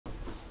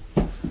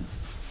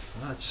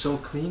Oh, it's so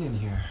clean in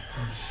here.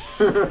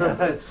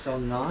 It's so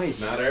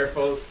nice. Not our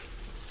fault.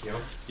 You know?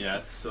 Yeah,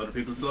 it's other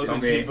people's Some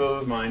people,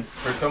 it's mine.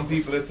 For some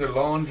people it's a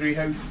laundry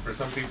house, for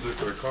some people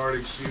it's a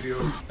recording studio.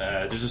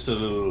 There's just a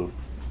little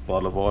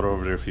bottle of water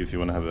over there for you if you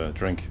want to have a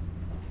drink.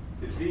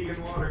 It's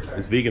vegan water.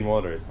 It's vegan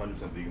water, it's 100%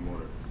 vegan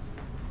water.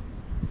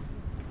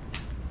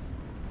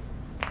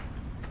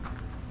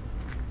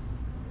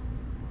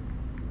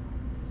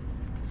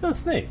 Is that a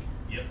snake?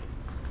 Yep.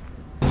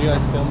 Did you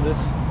guys film this?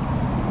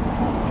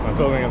 I'm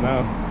filming it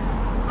now.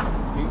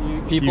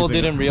 People Using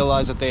didn't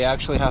realize that they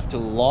actually have to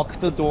lock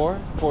the door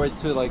for it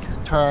to like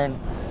turn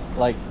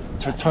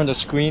the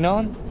screen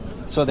on.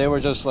 So they were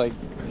just like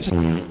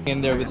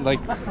in there with like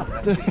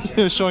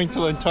showing to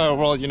the entire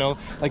world, you know,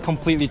 like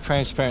completely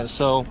transparent.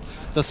 So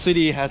the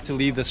city had to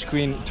leave the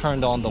screen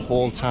turned on the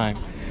whole time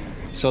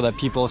so that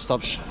people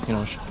stop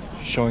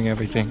showing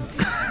everything.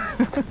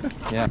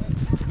 Yeah.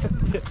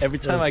 Every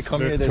time I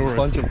come here, there's a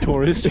bunch of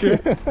tourists here.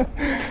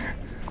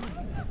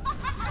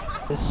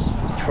 This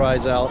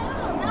tries out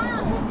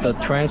the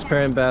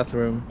transparent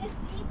bathroom.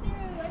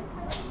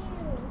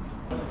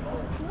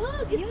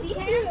 Look, it's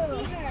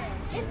see-through.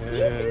 It's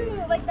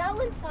see-through. Like that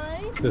one's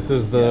fine. This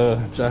is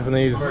the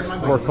Japanese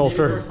work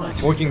culture.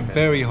 Working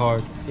very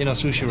hard in a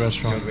sushi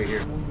restaurant. Over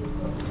here.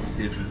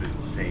 This is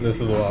insane. This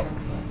is a lot.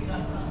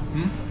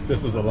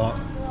 This is a lot.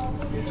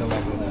 It's a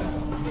lot.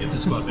 You have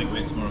to squat big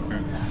weights more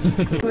apparently.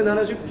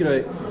 70キ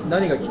ロ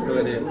何がきっか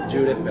けで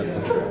10レップやったん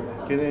ですか？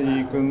ケネデ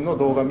ィ君の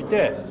動画見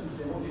て、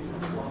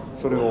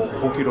それを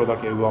5キロだ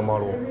け上回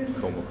ろう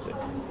と思って。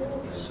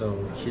So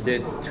he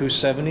did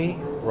 270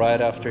 right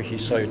after he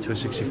saw your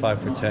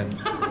 265 for 10.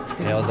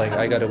 And I was like,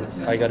 I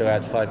gotta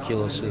add 5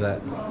 kilos to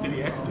that. Did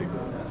he actually?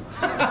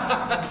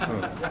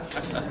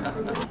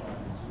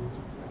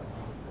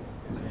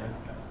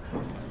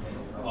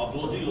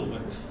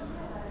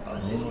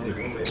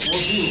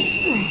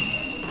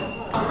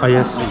 Ah,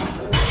 yes.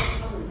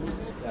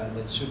 Yeah, and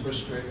it's super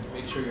strict.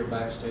 Make sure your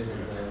back stays on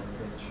the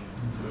pitch.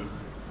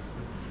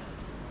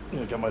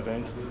 Look at my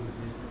veins.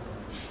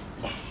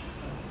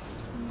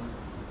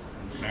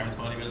 Clarence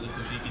bodybuilder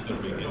Toshiki's got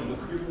a big deal.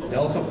 And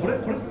also,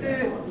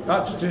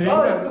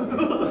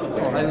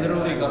 I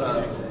literally got a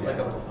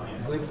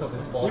glimpse of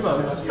his balls.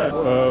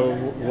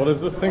 What is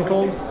this thing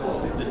called?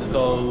 This is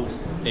called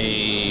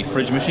a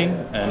fridge machine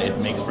and it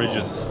makes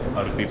fridges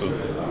out of people.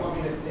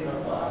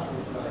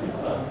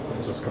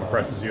 It just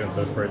compresses you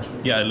into a fridge.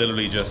 Yeah,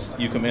 literally just,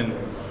 you come in.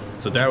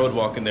 So Dara would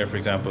walk in there, for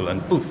example,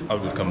 and poof,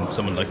 out would come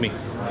someone like me.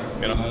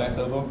 You know? My left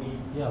elbow?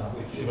 Yeah.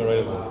 See my right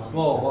elbow?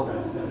 Well,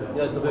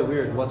 yeah, it's a bit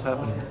weird. What's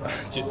happening?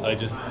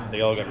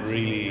 They all got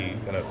really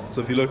kind of.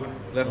 So if you look,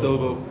 left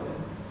elbow,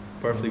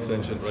 perfect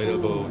extension, right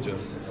elbow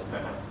just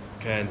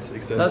can't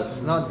extend.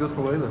 That's not good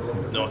for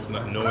weightlifting. No, it's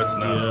not. No, it's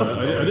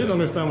not. Yeah, I didn't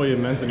understand what you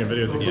meant in your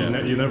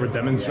videos. You never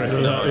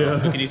demonstrated No,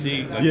 that. Yeah. Can you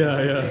see? Like,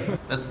 Yeah.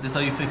 That's how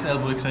you fix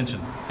elbow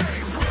extension.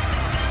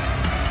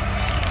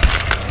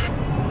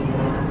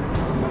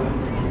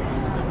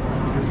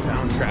 Just a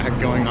soundtrack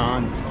going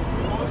on.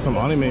 Some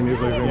anime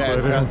music.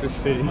 Yeah, throughout the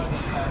city.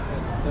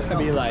 I'd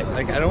be like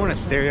I don't want to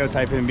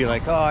stereotype it and be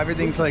like, oh,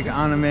 everything's like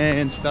anime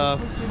and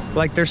stuff.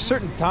 Like there's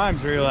certain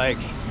times where you're like,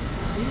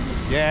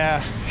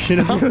 yeah, you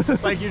know,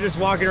 like you're just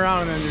walking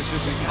around and then there's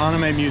just like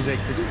anime music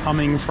just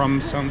coming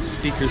from some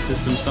speaker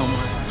system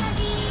somewhere.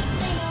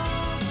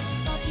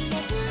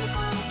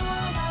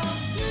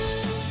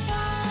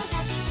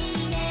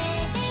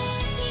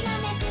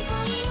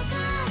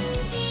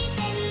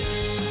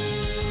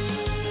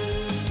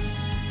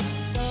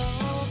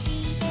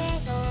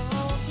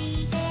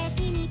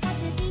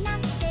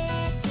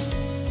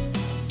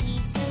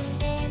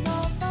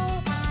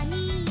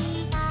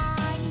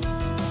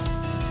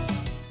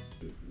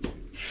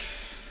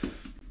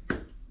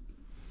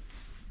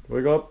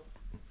 Wake up.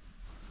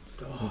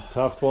 It's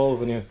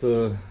 12:30 and you have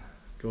to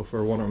go for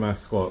a 1 rep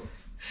max squat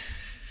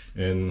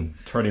in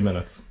 30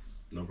 minutes.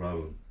 No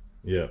problem.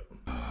 Yeah.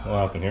 What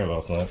happened here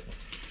last night?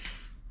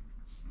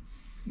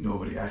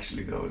 Nobody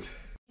actually knows.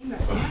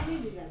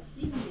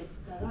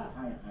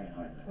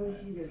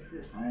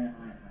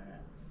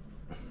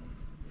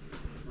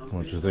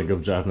 What did you think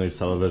of Japanese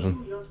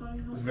television?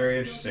 It was very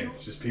interesting.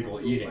 It's just people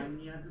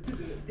eating.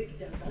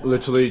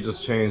 Literally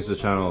just changed the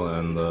channel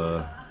and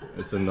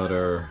it's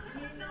another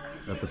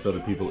episode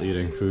of people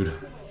eating food.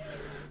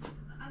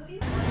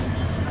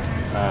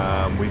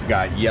 We've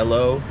got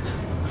yellow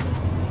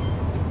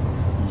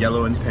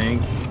and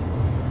pink,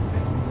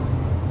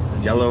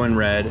 yellow and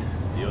red.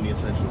 The only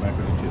essential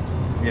macaroni chip.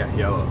 Yeah,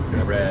 yellow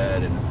and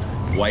red and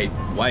white.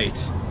 White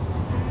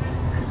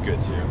is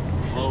good too.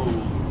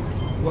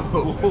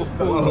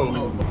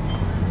 Whoa.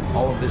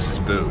 All of this is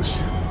booze.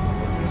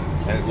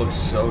 And it looks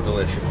so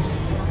delicious.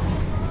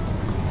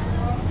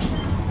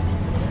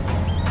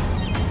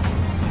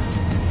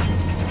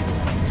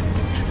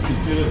 You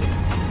see this?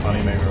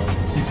 Anime girl.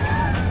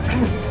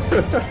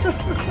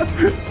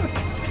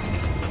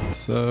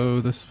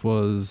 So this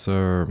was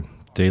our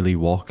daily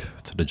walk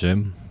to the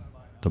gym,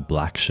 the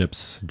Black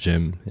Ships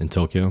gym in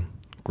Tokyo.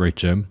 Great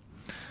gym.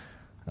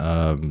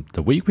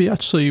 The week we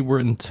actually were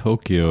in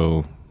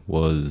Tokyo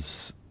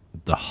was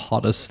the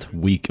hottest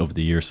week of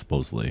the year,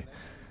 supposedly.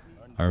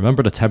 I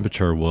remember the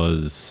temperature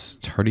was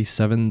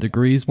 37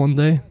 degrees one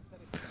day.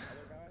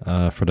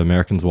 For the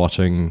Americans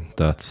watching,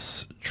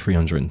 that's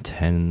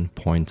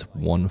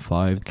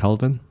 310.15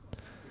 Kelvin.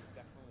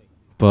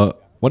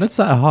 But when it's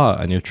that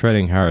hot and you're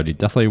training hard, you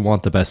definitely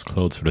want the best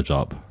clothes for the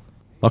job.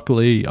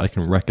 Luckily, I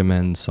can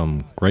recommend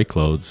some great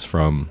clothes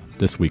from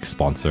this week's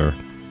sponsor,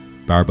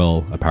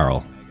 Barbell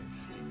Apparel.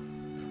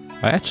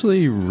 I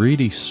actually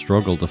really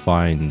struggled to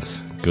find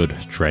good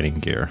training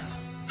gear.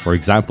 For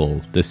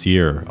example, this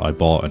year I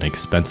bought an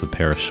expensive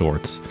pair of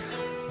shorts,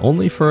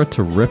 only for it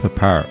to rip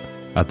apart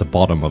at the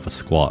bottom of a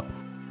squat.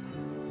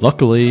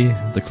 Luckily,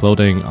 the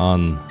clothing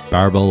on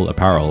Barbell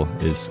Apparel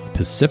is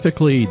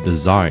specifically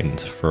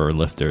designed for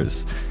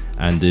lifters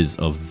and is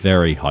of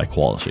very high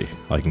quality,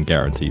 I can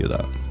guarantee you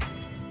that.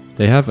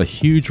 They have a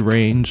huge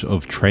range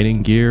of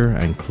training gear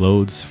and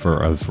clothes for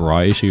a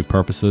variety of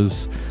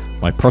purposes.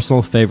 My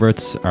personal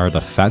favorites are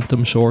the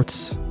Phantom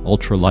shorts,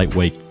 ultra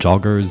lightweight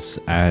joggers,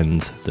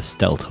 and the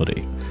Stealth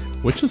hoodie,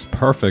 which is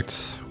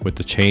perfect with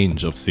the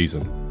change of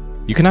season.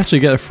 You can actually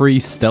get a free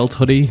Stealth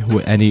hoodie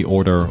with any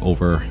order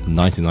over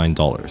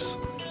 $99.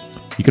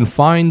 You can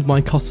find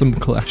my custom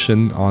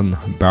collection on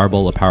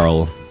Barbell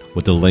Apparel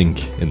with the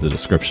link in the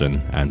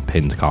description and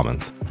pinned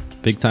comment.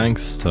 Big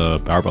thanks to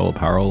Barbell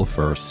Apparel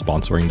for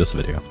sponsoring this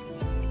video.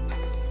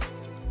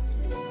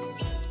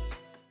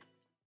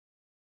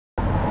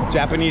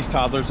 Japanese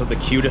toddlers are the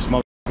cutest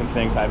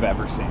things I've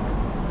ever seen.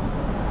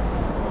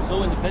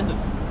 So independent.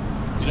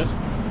 Just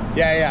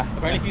Yeah.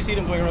 apparently, if you see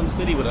them going around the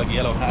city with like a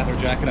yellow hat or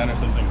jacket on or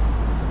something,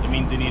 it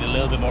means they need a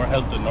little bit more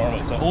help than normal.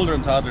 So older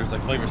and toddlers,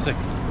 like 5 or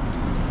 6,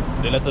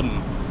 they let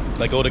them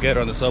like go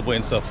together on the subway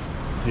and stuff.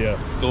 Yeah.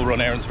 Go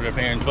run errands for their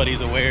parents. But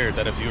he's aware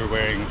that if you're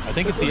wearing, I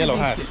think it's the yellow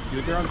hat,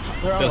 They're on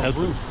they'll help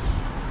them.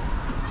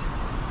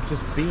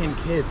 Just being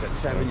kids at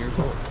 7 years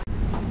old.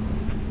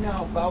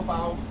 No, bow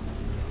bow.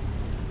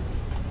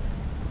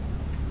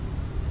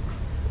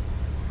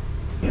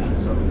 Yeah,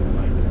 so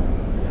like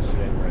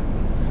yesterday we're in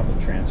public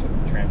transit.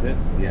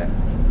 Yeah.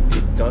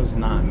 It does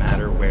not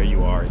matter where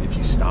you are. If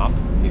you stop,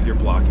 you're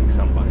blocking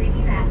somebody.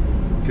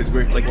 Because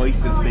we're like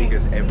twice as big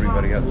as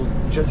everybody else.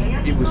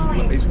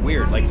 It's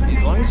weird. Like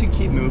as long as you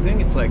keep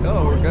moving, it's like,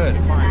 oh, we're good,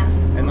 fine.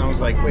 And I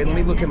was like, wait, let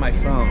me look at my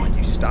phone. Like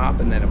you stop,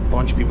 and then a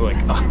bunch of people are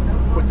like, oh,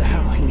 what the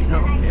hell, you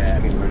know? Yeah.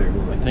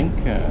 I think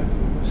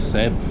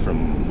Seb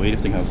from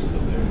Weightlifting House is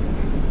up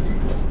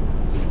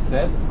there.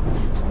 Seb?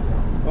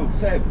 Oh,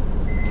 Seb.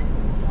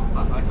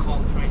 I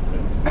can't train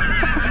today.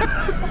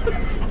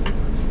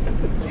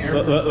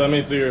 Let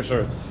me see your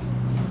shorts.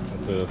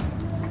 Let's do this.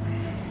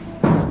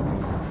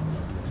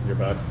 You're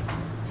back.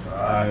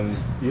 And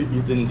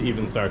you didn't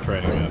even start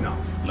training yet?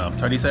 No,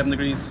 37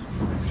 degrees.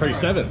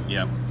 37?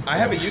 Yeah. I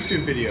have a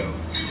YouTube video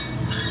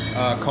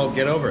called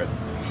Get Over It.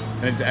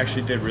 And it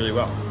actually did really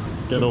well.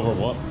 Get over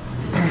what?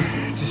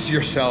 Just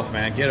yourself,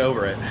 man. Get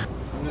over it.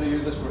 I'm gonna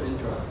use this for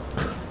intro.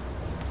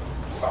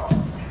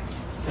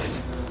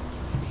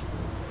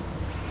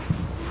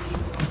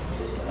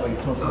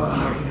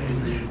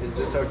 Is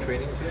this our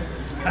training today?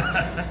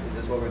 Is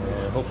this what we're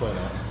doing? Hopefully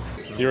not.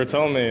 You were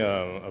telling me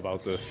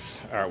about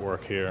this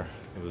artwork here.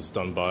 It was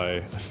done by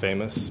a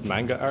famous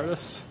manga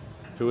artist.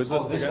 Who is it?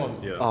 Oh, this again?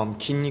 one. Yeah.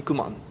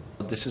 Kinnikuman.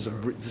 This is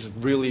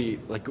really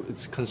like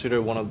it's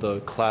considered one of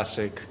the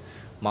classic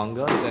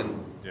mangas,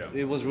 and Yeah.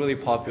 it was really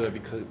popular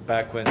because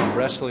back when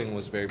wrestling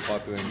was very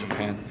popular in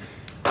Japan,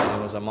 and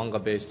it was a manga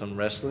based on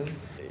wrestling.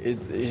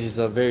 He's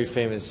a very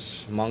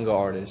famous manga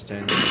artist,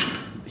 and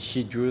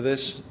he drew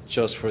this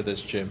just for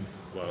this gym.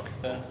 Wow.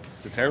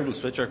 It's a terrible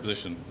switch arc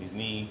position. His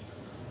knee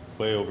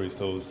way over his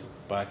toes,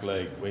 back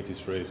leg way too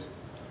straight.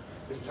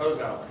 His toes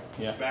out.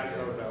 Yeah. Back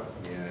toes out.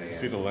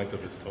 See the length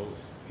of his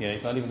toes. Yeah,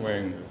 he's not even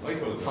wearing.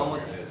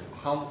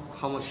 How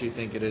much do you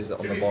think it is on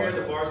the To be bar?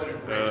 fair, the bars are in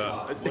great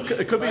spot.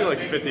 It could be like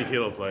 50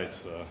 kilo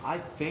plates. I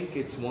think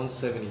it's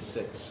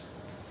 176.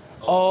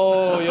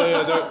 Oh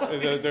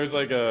yeah. There's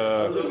like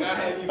a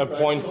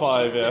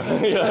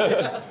 0.5.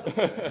 Yeah.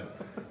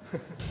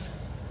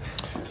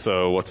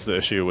 So what's the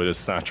issue with his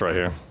snatch right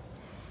here?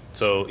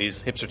 So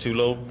his hips are too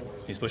low.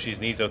 He's pushing his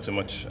knees out too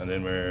much, and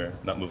then we're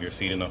not moving your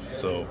feet enough.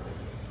 So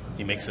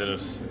he makes it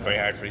very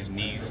hard for his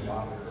knees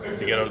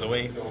to get out of the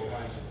way.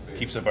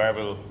 Keeps the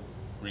barbell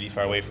really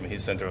far away from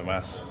his center of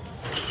mass.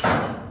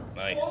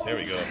 Nice. There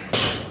we go.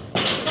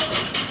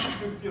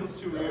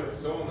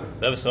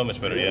 That was so much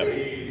better. Yeah.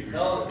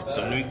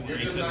 So when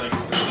we sit like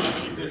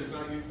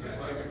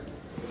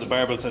the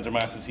barbell center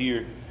mass is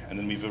here, and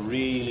then we have a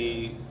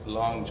really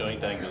long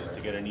joint angle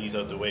to get our knees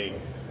out the way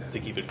to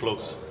keep it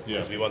close. Yeah.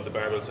 Because we want the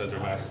barbell center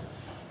mass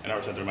and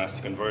our center mass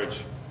to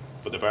converge.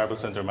 But the barbell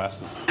center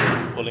mass is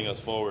pulling us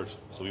forward,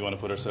 so we want to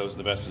put ourselves in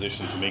the best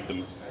position to make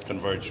them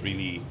converge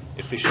really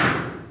efficiently.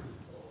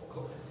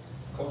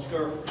 Coach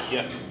curve.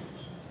 Yeah.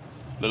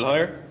 A little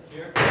higher.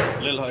 Here. A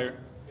little higher.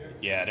 Here.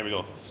 Yeah, there we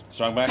go.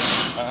 Strong back.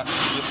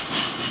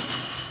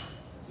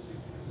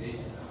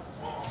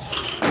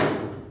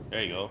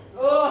 There you go.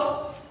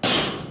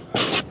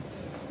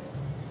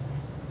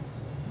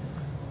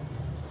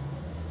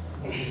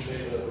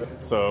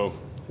 So,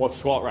 what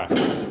squat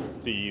racks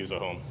do you use at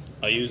home?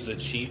 I use the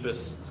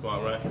cheapest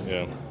squat rack.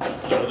 Yeah.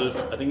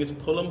 I think it's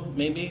Pullum,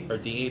 maybe, or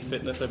D8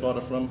 Fitness I bought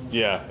it from.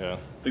 Yeah. I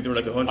think they were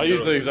like €100. I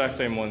used the exact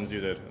same ones you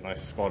did, and I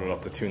squatted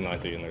up to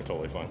 290, and they're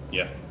totally fine.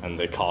 Yeah. And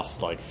they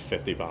cost like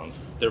 £50.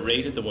 They're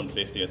rated to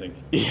 150, I think.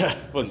 Yeah,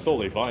 but it's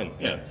totally fine.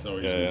 Yeah, it's no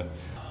reason. Yeah.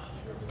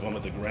 Going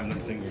with the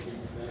gremlin fingers.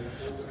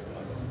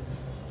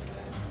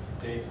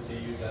 They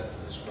use that to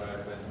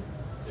describe when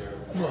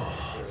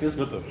they're... Feels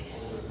good though.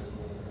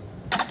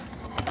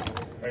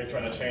 Are you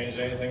trying to change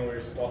anything with your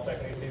squat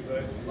technique these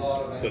days?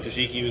 So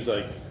Toshiki was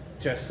like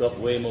chest up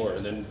way more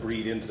and then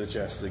breathe into the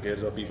chest to get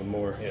it up even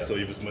more. Yeah. So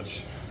you have as much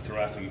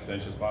thoracic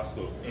extension as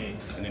possible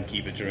and then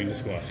keep it during the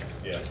squat.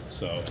 Yeah.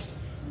 So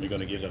we're going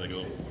to give that a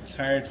go. It's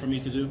hard for me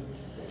to do,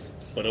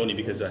 but only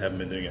because I haven't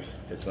been doing it.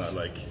 It's not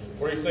like...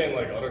 Were you saying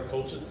like other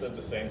coaches said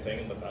the same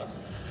thing in the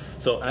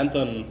past? So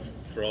Anton,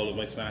 for all of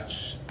my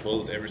snatch,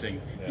 pulls,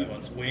 everything, he Yeah.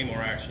 wants way more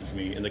action from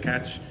me. In the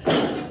catch,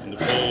 in the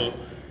pull,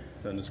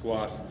 and the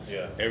squat,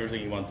 Yeah.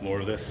 everything he wants more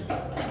of this.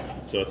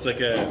 So it's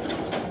like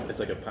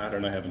a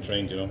pattern I haven't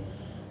trained, you know.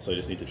 So I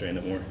just need to train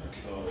it more.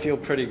 feel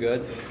pretty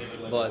good,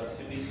 but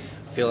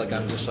I feel like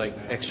I'm just like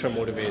extra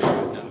motivated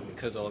right now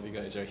because all of you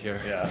guys are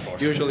here. Yeah, of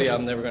course. Usually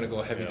I'm never gonna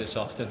go heavy this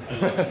often.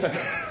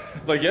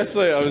 Like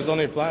yesterday, I was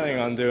only planning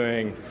on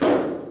doing,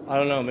 I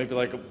don't know, maybe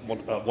like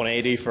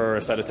 180 for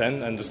a set of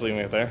 10 and just leaving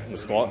it there, the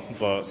squat.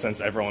 But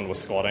since everyone was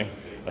squatting,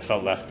 I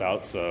felt left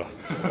out, so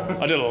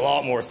I did a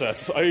lot more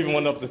sets. I even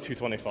went up to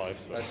 225.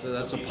 So.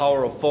 That's the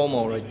power of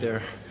FOMO right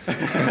there.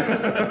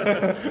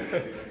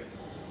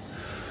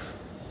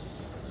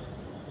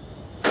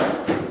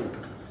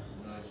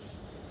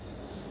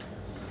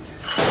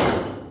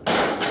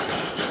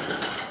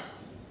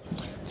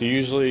 Do you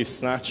usually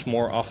snatch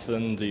more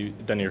often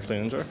than your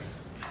clean and jerk?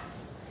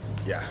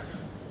 Yeah.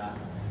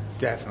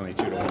 Definitely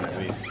 2 to 1 at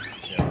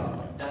least.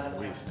 At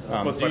least.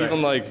 But do you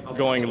even like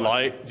going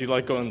light? Do you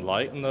like going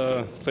light in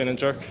the clean and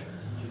jerk?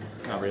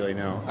 Not really,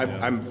 no.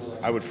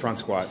 I would front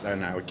squat,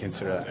 and I would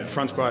consider that. I'd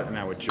front squat, and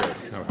I would jerk.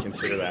 I would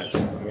consider that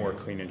more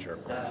clean and jerk,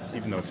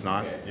 even though it's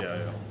not.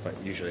 Yeah. But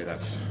usually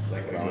that's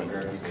what I would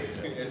do.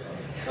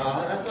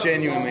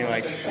 Genuinely,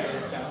 like,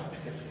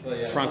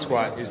 front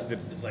squat is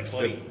it's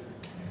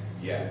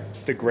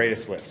the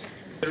greatest lift.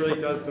 It really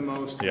does the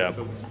most Yeah. with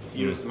the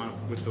fewest amount,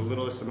 with the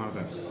littlest amount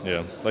of effort.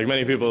 Yeah, like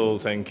many people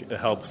think it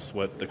helps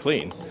with the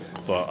clean,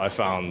 but I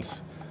found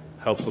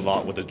helps a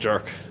lot with the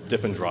jerk,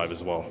 dip and drive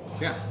as well.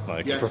 Yeah.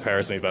 Like Yes. it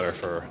prepares me better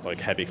for like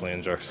heavy clean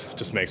and jerks.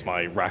 Just makes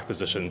my rack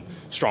position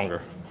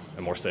stronger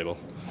and more stable.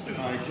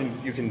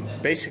 You can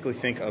basically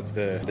think of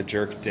the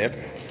jerk dip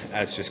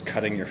as just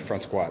cutting your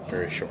front squat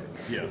very short.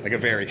 Yeah. Like a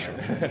very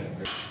short.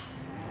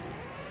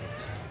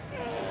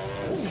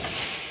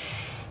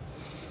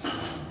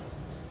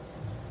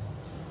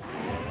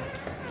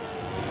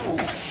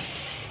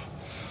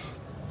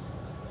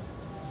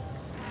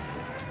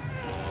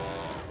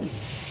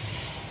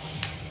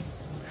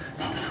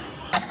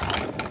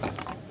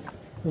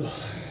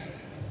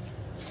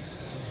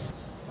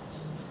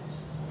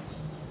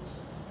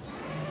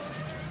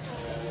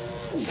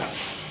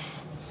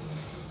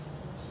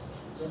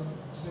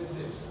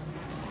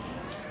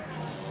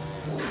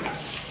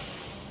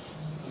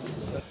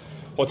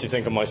 What do you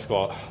think of my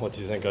squat? What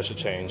do you think I should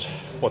change?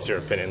 What's your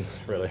opinion,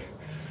 really?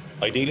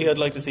 Ideally, I'd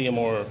like to see a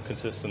more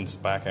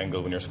consistent back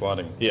angle when you're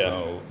squatting. Yeah.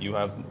 So you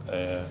have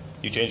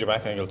you change your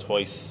back angle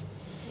twice.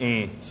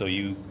 So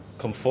you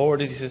come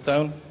forward as you sit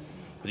down,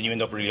 but then you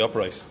end up really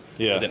upright.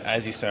 Yeah. But then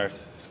as you start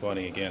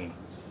squatting again,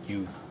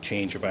 you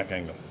change your back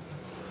angle.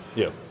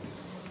 Yeah.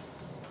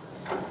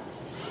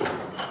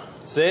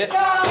 Sit.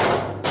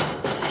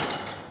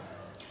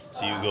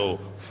 So you go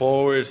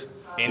forward,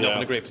 end up Yeah.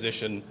 in a great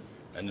position,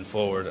 and then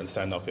forward and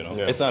stand up, you know.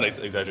 Yeah. It's not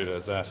exaggerated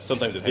as that.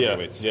 Sometimes it heavier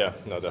weights. Yeah,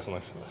 no,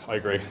 definitely. I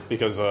agree.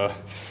 Because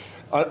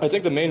I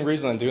think the main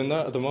reason I'm doing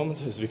that at the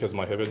moment is because of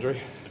my hip injury.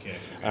 Okay.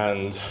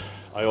 And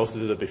I also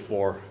did it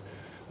before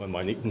when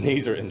my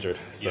knees are injured.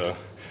 So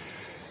Yes.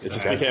 it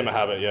just became a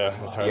habit, yeah.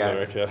 It's hard to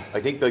work, yeah. I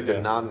think like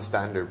the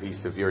non-standard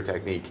piece of your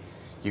technique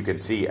you can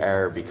see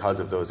are because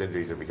of those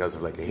injuries or because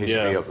of like a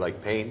history Yeah. of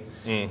like pain.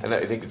 And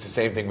I think it's the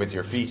same thing with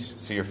your feet.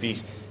 So your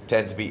feet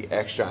tend to be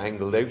extra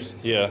angled out.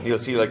 Yeah. You'll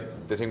see like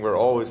the thing we're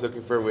always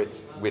looking for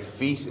with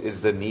feet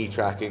is the knee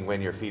tracking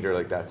when your feet are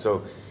like that.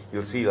 So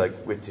you'll see like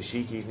with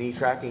Toshiki's knee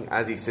tracking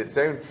as he sits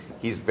down,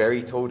 he's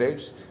very toed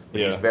out,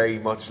 but Yeah. he's very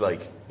much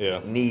like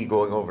Yeah. knee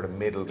going over the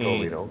middle toe,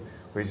 you know.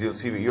 Whereas you'll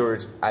see with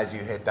yours, as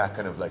you hit that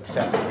kind of like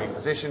secondary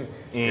position,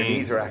 your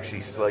knees are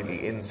actually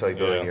slightly inside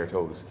the line of your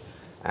toes.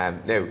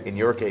 Now, in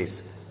your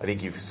case, I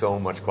think you've so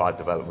much quad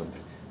development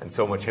and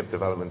so much hip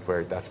development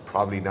where that's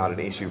probably not an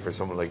issue for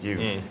someone like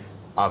you,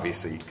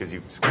 obviously, because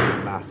you've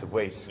scored massive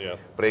weights. Yeah.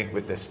 But I think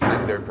with the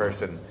standard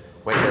person,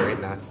 when they're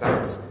in that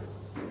stance,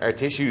 our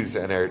tissues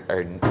and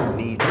our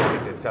knee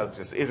joint itself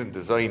just isn't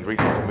designed really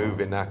to move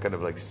in that kind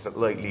of like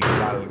slightly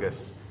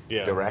valgus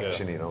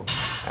direction, you know.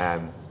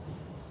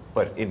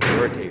 But in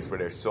your case, where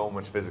there's so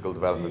much physical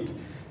development,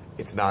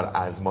 it's not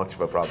as much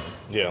of a problem.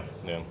 Yeah,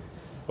 yeah.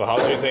 Well, how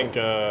do you think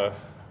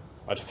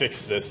I'd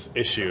fix this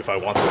issue if I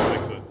wanted to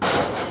fix it.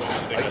 What do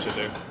you think I should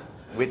do?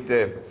 With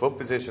the foot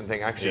position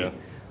thing, actually,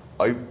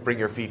 I bring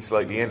your feet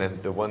slightly in,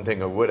 and the one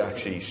thing I would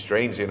actually,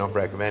 strangely enough,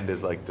 recommend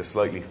is like the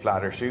slightly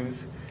flatter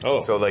shoes. Oh,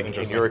 so like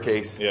in your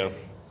case, yeah.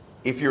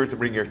 if you were to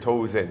bring your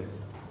toes in,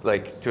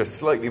 like to a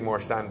slightly more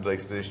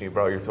standardized position, you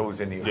brought your toes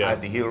in, you had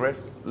the heel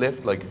rest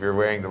lift. Like if you're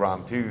wearing the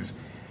wrong twos,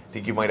 I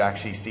think you might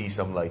actually see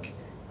some like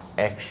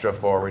extra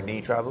forward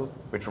knee travel,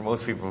 which for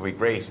most people would be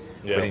great.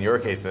 Yeah. But in your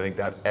case, I think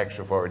that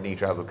extra forward knee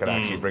travel could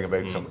actually bring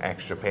about some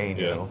extra pain.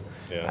 You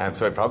know.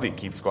 So I'd probably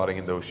keep squatting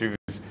in those shoes.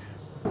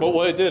 Well,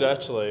 what I did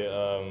actually,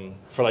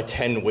 for like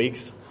 10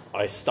 weeks,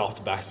 I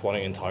stopped back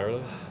squatting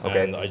entirely.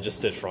 And I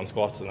just did front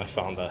squats, and I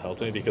found that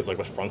helped me because like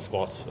with front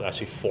squats, it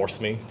actually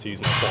forced me to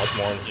use my quads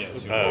more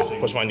and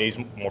push my knees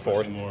more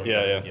forward.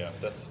 Yeah.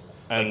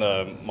 And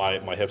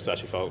my hips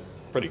actually felt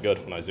pretty good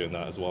when I was doing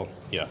that as well.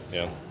 Yeah.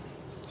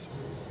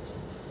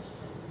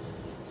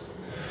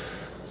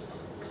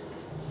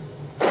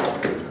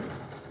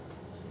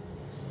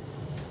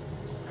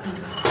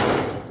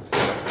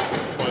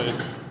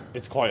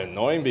 It's quite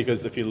annoying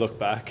because if you look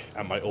back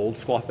at my old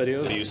squat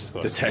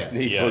videos, the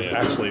technique was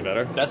actually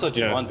better. That's what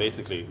you want,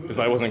 basically. Because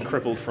I wasn't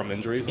crippled from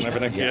injuries and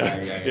everything.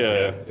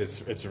 Yeah.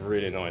 It's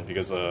really annoying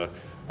because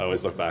I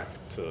always look back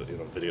to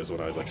videos when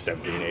I was like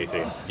 17,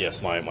 18.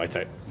 Yes. My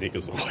technique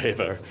is way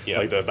better. Yeah.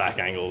 Like the back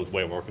angle was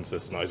way more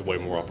consistent. I was way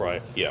more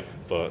upright. Yeah.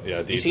 But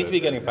yeah, you seem to be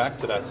getting back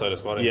to that side of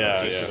squatting.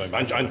 Yeah.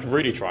 I'm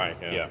really trying.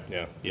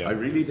 Yeah. I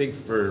really think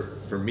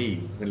for me,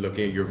 when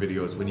looking at your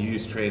videos, when you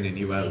used to train in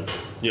UL,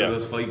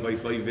 those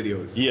 5x5 videos.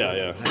 Yeah.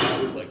 And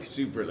that was like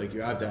super, like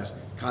you have that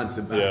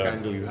constant back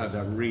angle, you have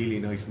that really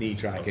nice knee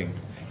tracking.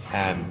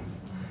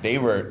 They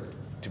were,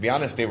 to be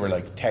honest, they were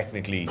like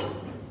technically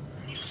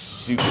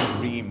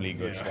supremely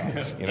good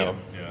squats, you know.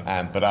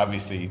 But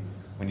obviously,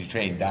 when you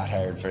train that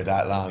hard for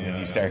that long and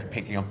you start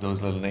picking up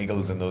those little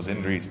niggles and those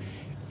injuries,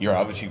 you're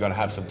obviously going to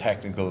have some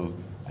technical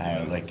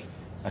like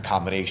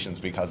accommodations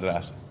because of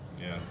that.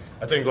 Yeah,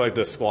 I think like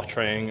the squat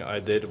training I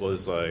did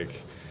was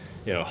like,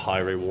 high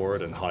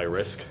reward and high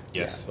risk.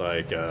 Yes.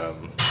 Like,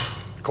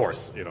 of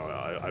course,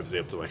 I was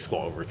able to like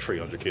squat over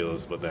 300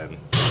 kilos, but then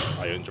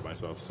I injured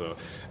myself. So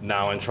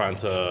now I'm trying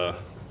to,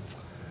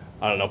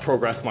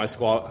 progress my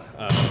squat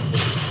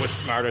with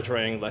smarter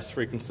training, less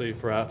frequency,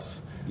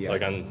 perhaps.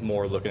 Like I'm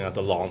more looking at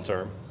the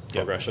long-term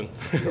progression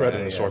rather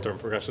than the short-term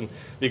progression.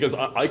 Because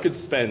I could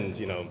spend,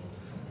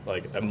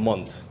 like a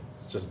month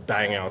just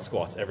banging out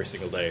squats every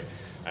single day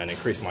and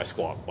increase my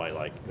squat by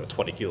like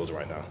 20 kilos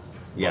right now.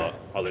 But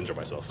I'll injure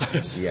myself.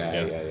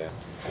 Yeah.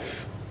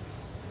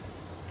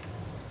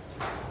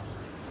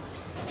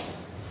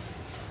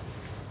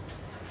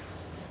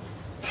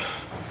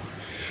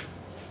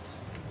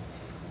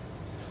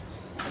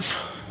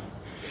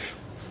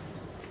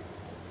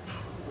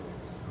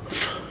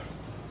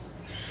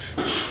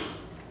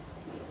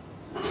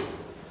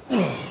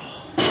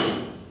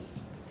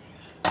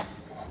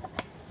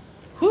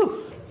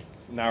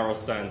 Narrow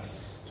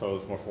stance,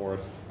 toes more forward.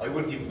 I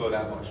wouldn't even go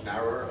that much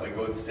narrower. I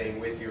go the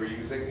same width you were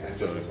using, and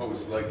just the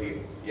toes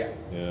slightly.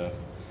 Yeah.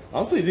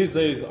 Honestly, these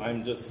days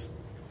I'm just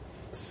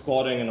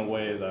squatting in a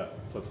way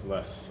that puts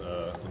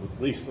the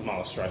least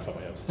amount of stress on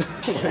my hips.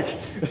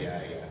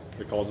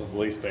 It causes the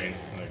least pain.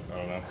 Like, I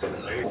don't know.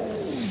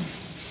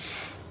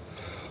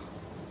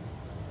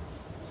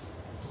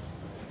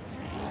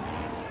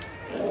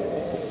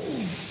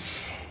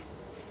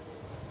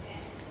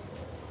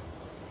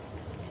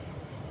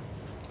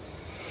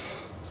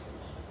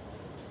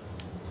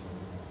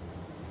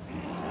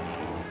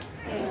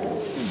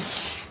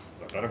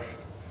 Better?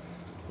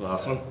 The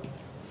last one?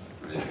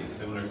 Really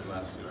similar to the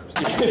last few.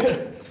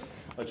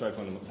 I tried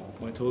putting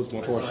my toes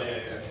more forward.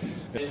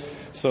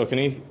 So can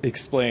you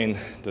explain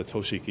the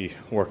Toshiki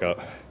workout?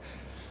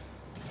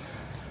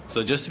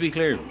 So just to be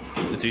clear,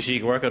 the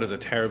Toshiki workout is a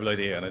terrible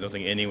idea, and I don't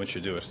think anyone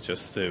should do it,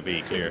 just to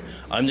be clear.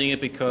 I'm doing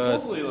it because...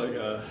 It's mostly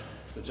like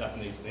the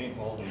Japanese thing,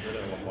 all of them did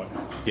it at one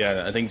point.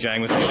 Yeah, I think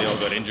Jang was saying they all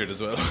got injured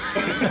as well.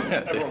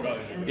 Everyone got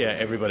injured. Yeah,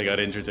 everybody got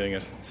injured doing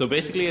it. So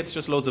basically it's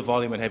just loads of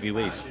volume and heavy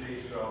weight.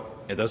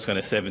 It does kind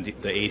of 70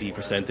 to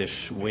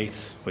 80%-ish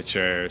weights, which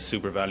are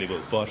super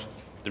valuable. But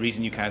the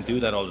reason you can't do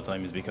that all the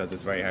time is because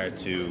it's very hard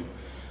to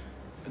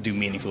do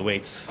meaningful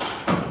weights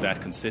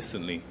that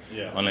consistently,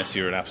 unless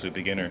you're an absolute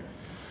beginner.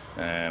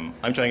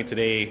 I'm trying it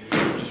today,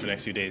 just for the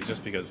next few days,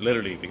 just because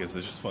it's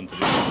just fun to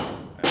do.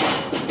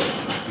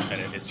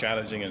 And it's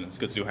challenging and it's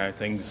good to do hard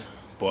things.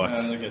 But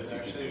and it gets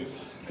good views.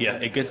 Yeah,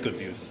 it gets good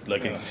views.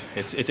 Like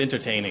it's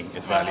entertaining.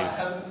 It's values.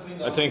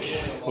 I think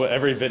with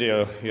every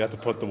video you have to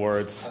put the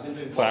words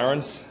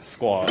Clarence,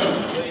 squat,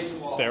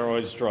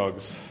 steroids,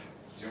 drugs.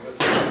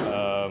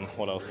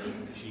 What else?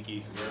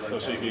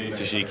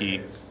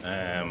 Toshiki.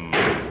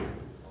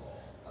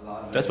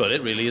 That's about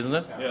it, really, isn't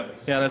it?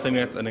 Yeah. I think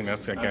that's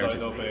a guarantee.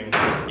 Doping.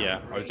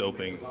 Yeah, or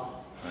doping.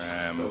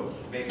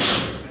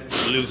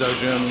 Lose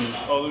Ocean.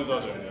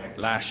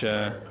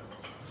 Lasha.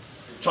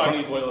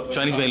 Chinese weightlifting.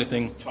 Chinese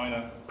weightlifting.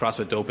 China.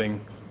 CrossFit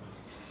doping.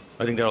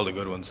 I think they're all the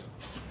good ones.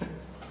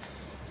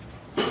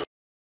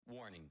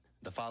 Warning.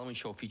 The The following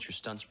show features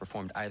stunts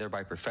performed either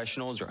by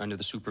professionals or under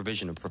the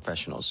supervision of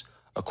professionals.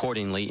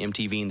 Accordingly,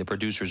 MTV and the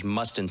producers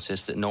must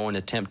insist that no one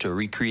attempt to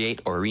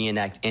recreate or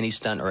reenact any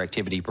stunt or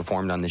activity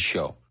performed on this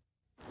show.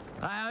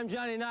 Hi, I'm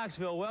Johnny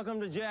Knoxville. Welcome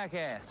to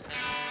Jackass.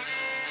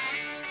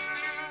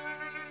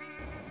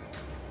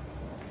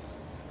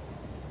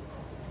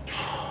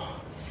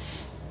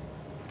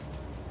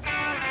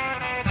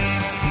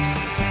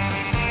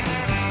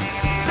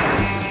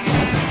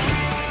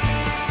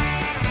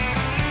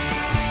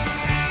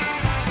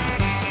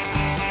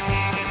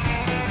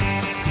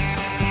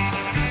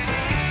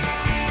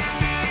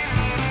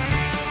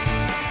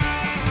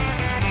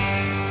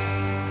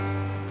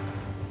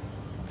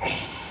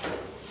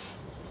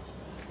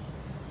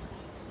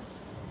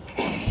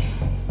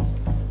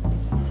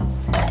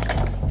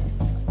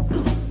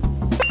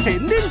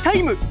宣伝タ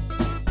イム。ウ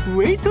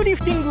ェイトリ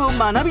フティングを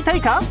学びた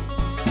いか？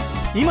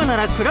今な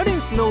らクラレ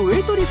ンスのウェ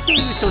イトリフティン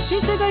グ初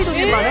心者ガイド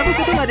で学ぶ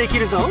ことができ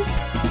るぞ。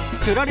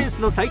クラレン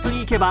スのサイト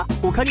に行けば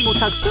他にも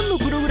たくさんの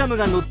プログラム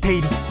が載って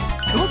いる。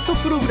スクワット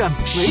プログラム、ウ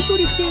ェイト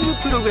リフティング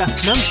プログラム、な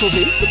んと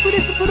ベンチプレ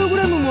スプログ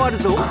ラムもある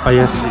ぞ。怪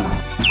しい。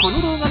こ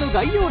の動画の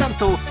概要欄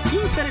とピ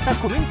ンされた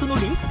コメントの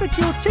リンク先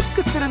をチェッ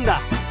クするん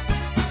だ。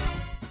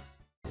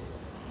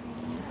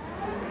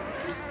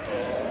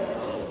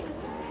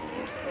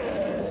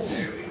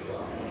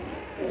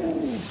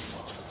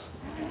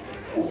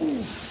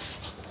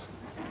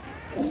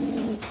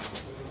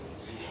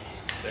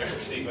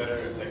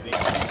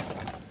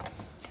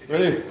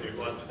Really?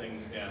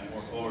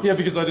 Yeah,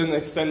 because I didn't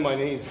extend my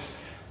knees.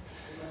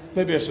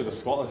 Maybe I should have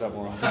squatted that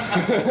more often.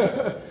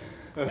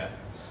 Yeah.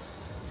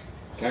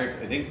 Clarence,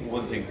 I think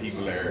one thing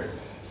people are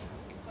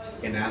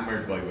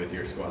enamored by with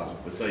your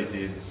squat, besides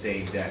the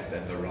insane depth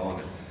and the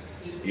rawness,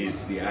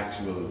 is the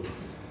actual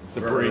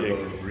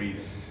breathing.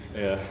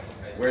 Yeah.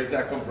 Where does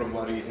that come from?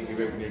 What do you think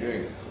about when you're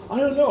doing it? I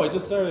don't know. I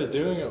just started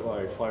doing it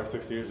like 5 or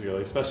 6 years ago,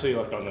 like, especially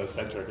like on the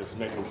eccentric. It's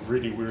making a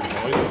really weird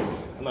noise,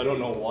 and I don't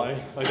know why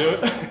I do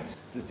it.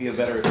 Does it feel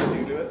better if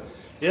you do it?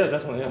 Yeah,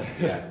 definitely.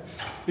 Yeah.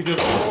 Because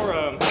before,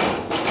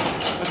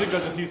 I think I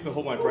just used to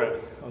hold my breath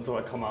until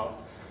I come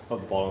out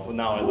of the bottom, but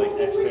now I like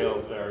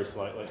exhale very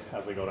slightly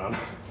as I go down.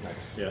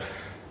 Nice. Yeah.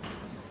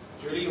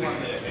 Surely you want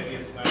the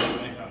heaviest snatch in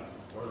Icons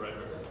or the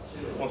record?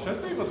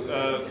 150, but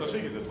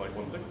Toshiki did like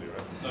 160,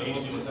 right? No, you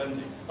need to do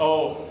 170.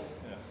 Oh,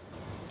 yeah.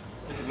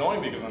 It's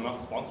annoying because I'm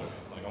not sponsored.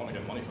 Like, I want to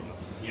get money from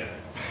this. Yeah.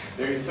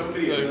 There's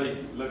somebody like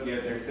looking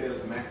at their sales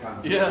in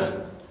Metcon. Yeah.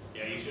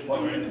 Yeah, you shouldn't be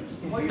wearing it.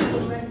 Why are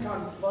those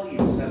Metcon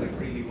 5 selling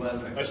really well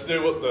now? I should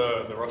do what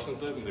the Russians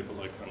did, and they put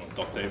like, I don't know,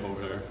 duct tape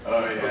over there.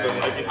 Oh, yeah. With a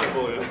Nike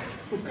symbol, yeah.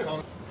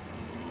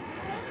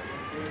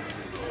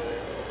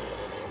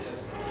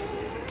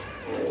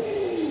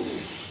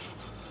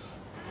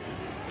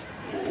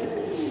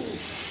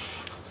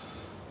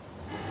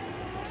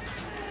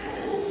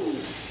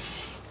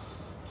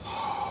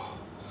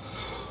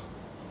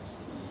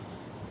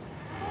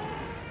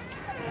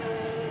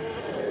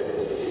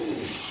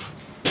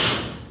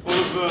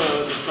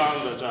 The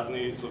sound that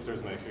Japanese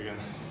lifters make again.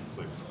 It's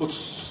like,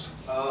 what's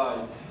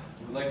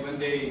like when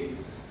they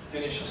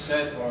finish a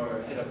set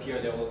or hit a pier,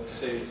 they will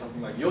say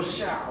something like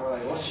 "Yosha" or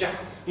like "Osha."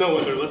 No,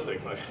 when they're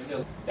lifting, like.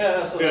 Yeah,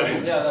 that's what.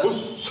 Yeah,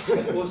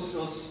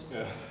 that's.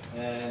 Yeah.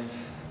 And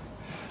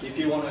if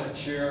you want to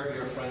cheer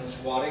your friends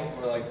squatting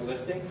or like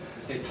lifting,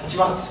 you say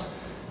 "Tachimasu,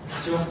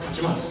 tachimasu,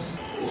 tachimasu."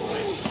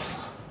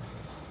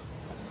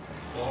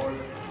 Forward.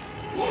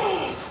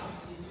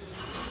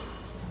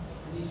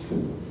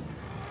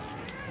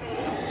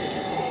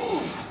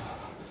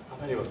 How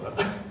many was that?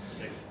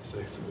 6.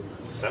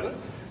 7?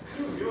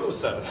 It was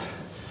 7.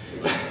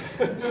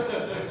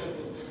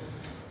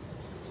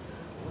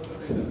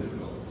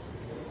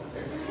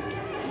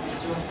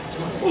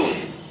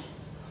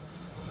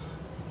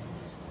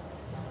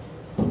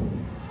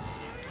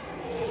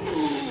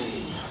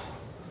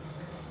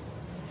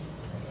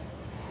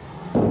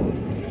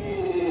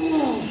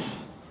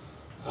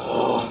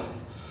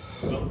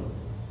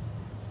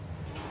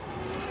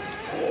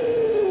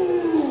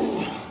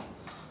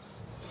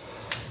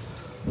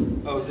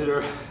 Oh, it's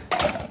either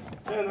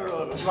 10 or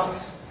 11.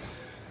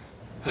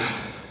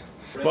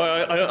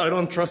 But I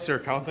don't trust your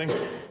counting.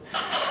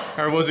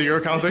 Or was it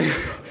your counting?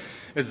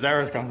 It's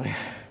Dara's counting.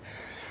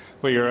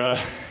 But you're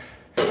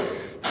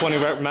 20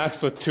 rep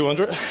max with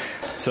 200.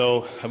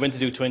 So I went to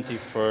do 200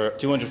 for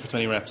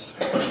 20 reps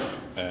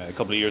a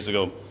couple of years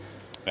ago,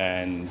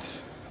 and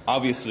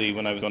obviously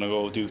when I was going to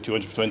go do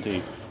 200 for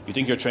 20, you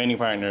think your training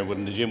partner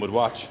in the gym would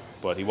watch,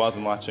 but he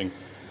wasn't watching.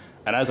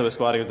 And as I was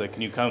squatting, he was like,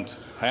 "Can you count?"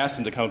 I asked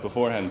him to count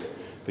beforehand,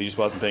 but he just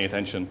wasn't paying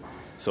attention.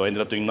 So I ended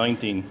up doing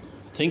 19,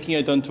 thinking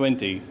I'd done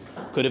 20.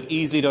 Could have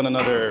easily done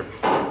another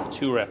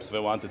 2 reps if I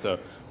wanted to,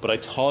 but I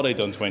thought I'd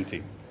done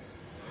 20.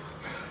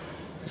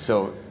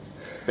 So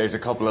there's a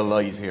couple of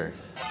lies here.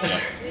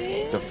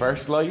 The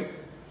first lie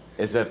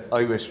is that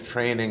I was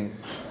training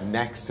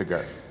next to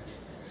Garth.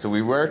 So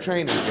we were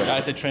training together.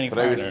 I said training but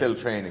partner. I was still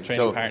training.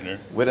 Training partner.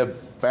 With a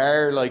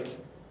bar like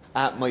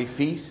at my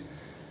feet,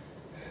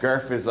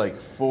 Garth is like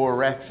 4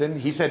 reps in.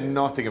 He said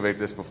nothing about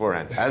this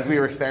beforehand. As we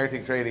were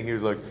starting training, he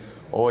was like,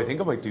 oh, I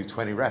think I might do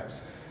 20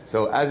 reps.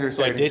 So as we were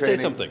So I starting did training,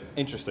 say something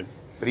interesting.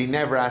 but he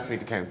never asked me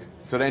to count.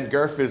 So then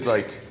Gurf is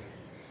like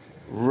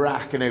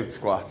racking out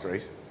squats,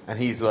 right? And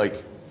he's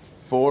like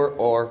 4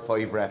 or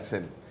 5 reps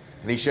in.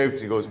 And he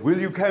shouts and he goes, will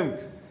you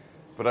count?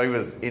 But I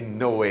was in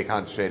no way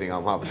concentrating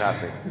on what was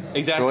happening.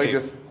 Exactly. So I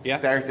just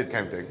started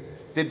counting.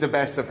 Did the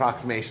best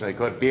approximation I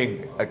could,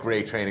 being a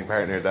great training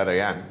partner that I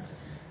am.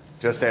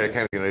 Just started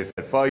counting and I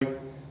said 5,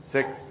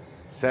 6,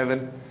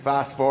 7,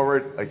 fast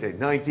forward, I say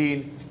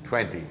 19,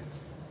 20.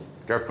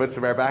 Gurf puts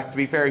the bar back. To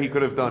be fair, he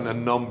could have done a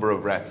number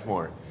of reps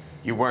more.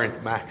 You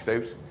weren't maxed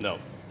out. No.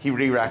 He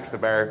re-racks the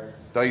bar,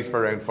 dies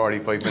for around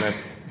 45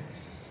 minutes.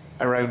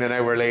 Around an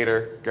hour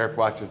later, Gurf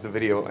watches the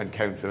video and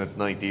counts and it's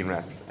 19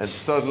 reps. And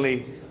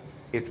suddenly,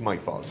 it's my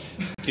fault.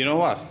 Do you know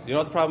what? You know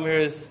what the problem here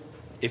is?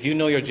 If you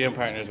know your gym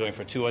partner is going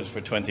for 200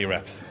 for 20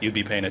 reps, you'd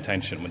be paying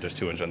attention when there's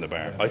 200 on the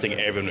bar. I think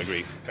everyone would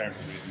agree. Clarence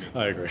agrees with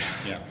me. I agree.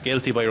 Yeah.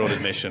 Guilty by your own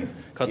admission.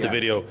 Cut the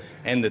video,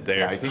 end it there.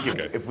 Yeah, I think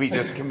if we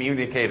just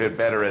communicated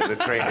better as a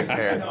training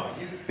pair.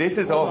 This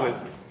is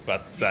always...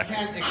 But Zach. You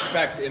can't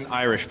expect an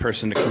Irish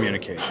person to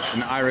communicate,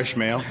 an Irish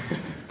male,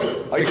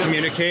 to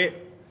communicate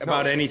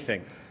about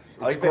anything.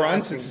 It's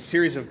grunts, it's a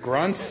series of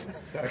grunts,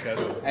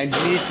 and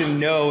you need to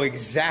know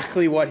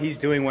exactly what he's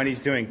doing when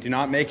he's doing. Do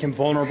not make him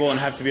vulnerable and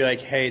have to be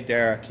like, hey,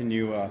 Derek, can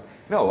you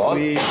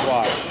please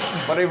watch?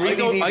 What I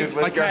really needed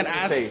was I can't Gurf to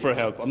ask say, for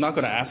help. I'm not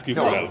going to ask you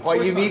no, for help.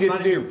 what you needed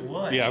to do...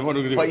 Yeah, I'm going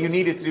to do What you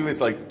needed to do is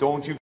like,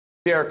 don't you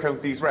dare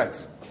count these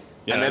reps.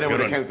 Yeah, and then I that's would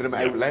have good counted them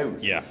out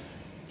loud. Yeah.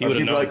 He would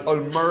have been like, I'll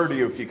murder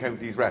you if you count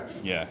these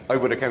reps. Yeah. I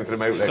would have counted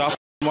them out loud. Stop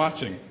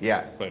watching.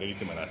 Yeah. Right, you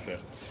come on, that's it.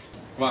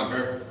 Come on,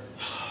 Gurf.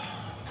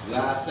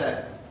 Last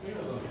set.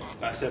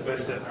 Last set,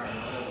 best set.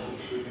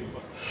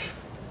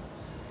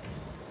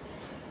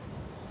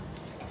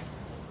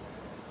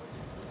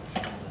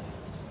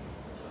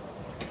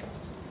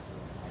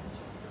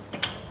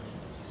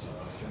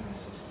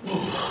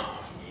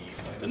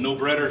 The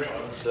no-breader,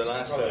 the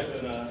last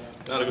set.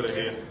 Not a good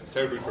idea.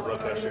 Terrible for blood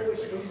pressure.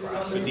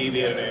 The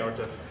deviated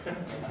aorta.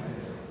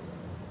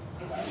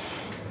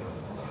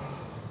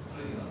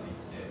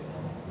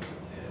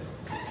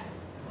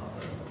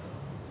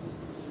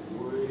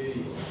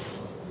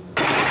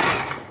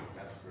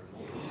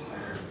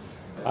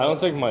 I don't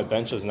think my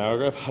bench is narrow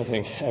grip. I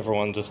think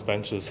everyone just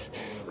benches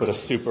with a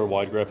super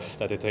wide grip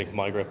that they think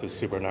my grip is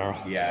super narrow.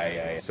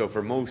 Yeah. So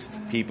for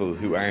most people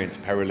who aren't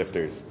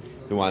powerlifters,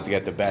 who want to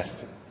get the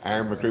best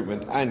arm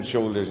recruitment and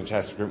shoulders and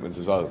chest recruitment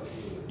as well,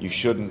 you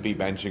shouldn't be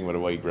benching with a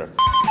wide grip.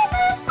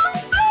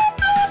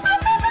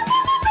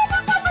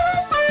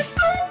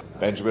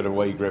 Benching with a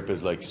wide grip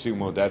is like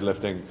sumo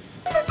deadlifting.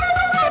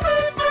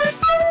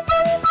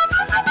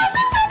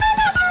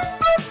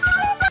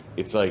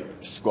 It's like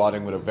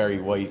squatting with a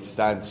very wide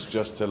stance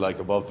just to like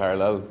above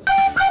parallel.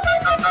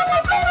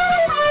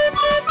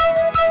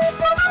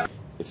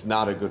 It's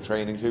not a good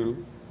training tool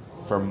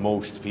for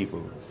most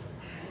people.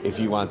 If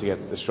you want to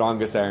get the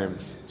strongest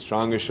arms,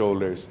 strongest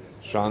shoulders,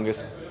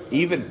 strongest,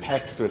 even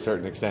pecs to a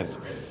certain extent,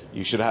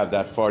 you should have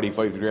that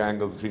 45-degree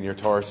angle between your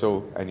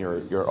torso and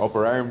your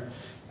upper arm,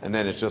 and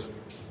then it's just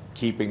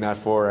keeping that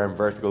forearm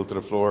vertical to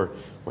the floor.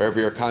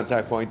 Wherever your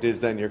contact point is,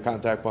 then your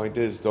contact point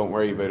is. Don't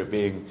worry about it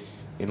being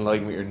in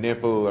line with your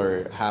nipple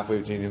or halfway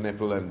between your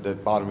nipple and the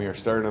bottom of your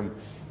sternum.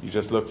 You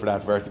just look for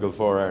that vertical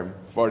forearm,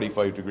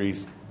 45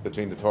 degrees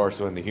between the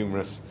torso and the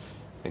humerus,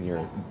 and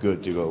you're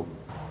good to go.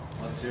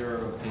 What's your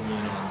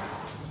opinion on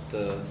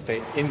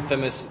the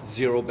infamous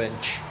zero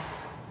bench?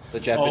 The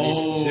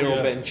Japanese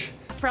zero bench.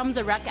 From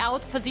the rack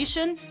out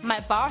position, my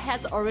bar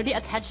has already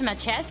attached my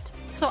chest,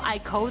 so I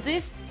call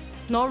this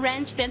no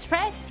range bench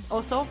press,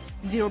 also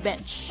zero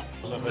bench.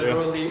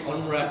 Literally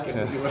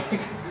unracking the rack.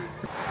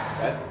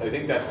 I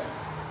think that's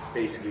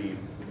basically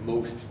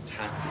most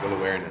tactical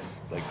awareness.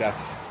 Like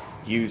that's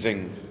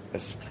using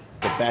the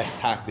best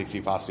tactics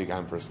you possibly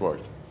can for a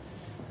sport.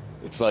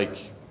 It's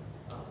like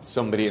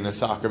somebody in a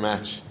soccer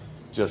match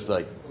just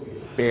like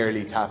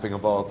barely tapping a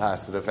ball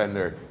past the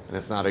defender, and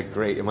it's not a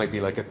great, it might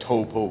be like a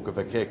toe poke of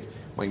a kick,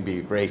 mightn't be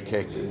a great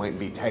kick, it mightn't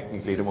be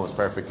technically the most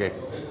perfect kick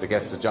that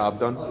gets the job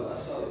done.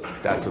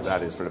 That's what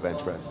that is for the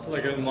bench press.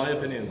 Like in my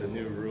opinion, the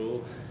new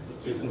rule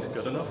isn't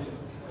good enough.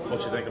 What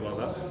do you think about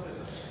that?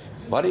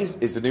 What is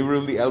the new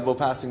rule, the elbow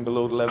passing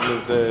below the level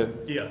of the...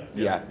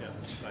 Yeah.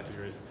 90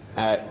 degrees.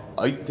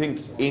 I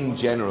think in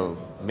general,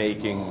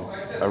 making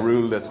a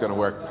rule that's going to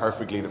work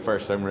perfectly the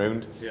first time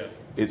around,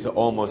 it's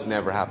almost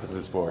never happens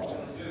in sport.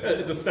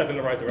 It's a step in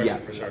the right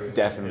direction for sure.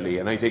 Definitely.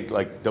 And I think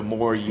like the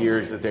more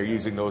years that they're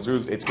using those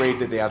rules, it's great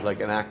that they have like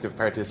an active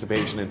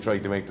participation in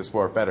trying to make the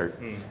sport better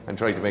and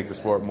trying to make the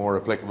sport more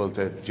applicable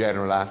to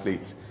general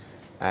athletes.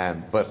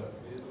 But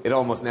it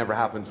almost never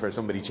happens where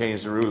somebody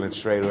changed the rule and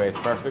straight away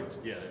it's perfect.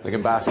 Like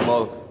in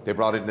basketball, they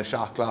brought in the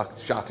shot clock.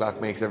 The shot clock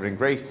makes everything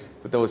great,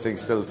 but those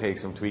things still take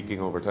some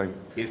tweaking over time.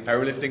 Is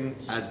powerlifting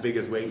as big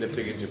as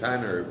weightlifting in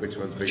Japan, or which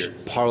one's bigger?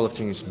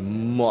 Powerlifting is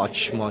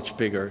much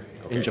bigger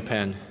in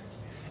Japan,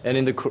 and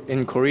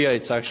in Korea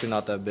it's actually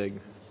not that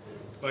big.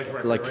 Like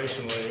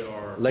recreationally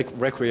or like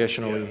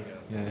recreationally.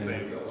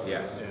 Same.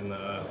 Yeah. In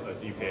the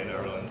UK and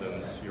Ireland.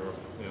 Ireland and Europe.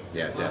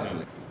 Yeah,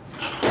 definitely.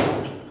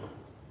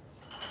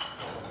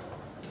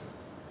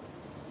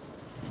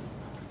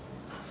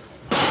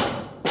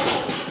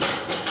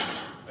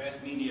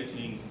 Best media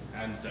clean,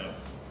 hands down.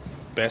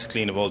 Best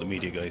clean of all the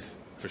media guys,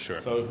 for sure.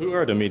 So who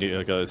are the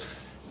media guys?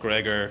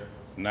 Gregor,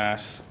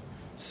 Nat,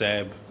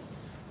 Seb,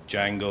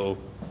 Django,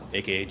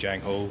 aka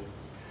Jang Ho,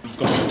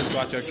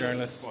 Squat Jerk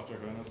journalist.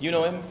 You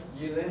know him?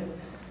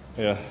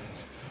 Yeah.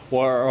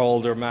 What are all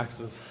their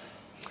maxes?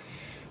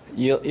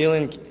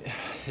 Eoin,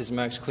 his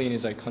max clean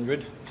is like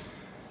 100.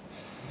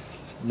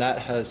 Nat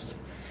has,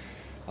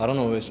 I don't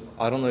know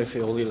if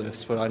he only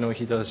lifts, but I know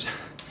he does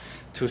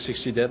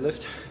 260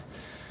 deadlift.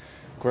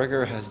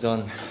 Gregor has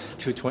done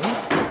 220,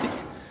 I think,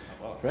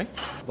 right?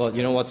 But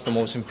you know what's the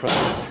most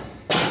impressive?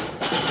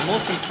 The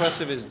most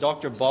impressive is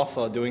Dr.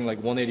 Boffa doing like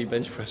 180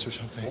 bench press or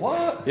something.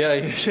 What? Yeah,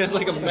 he has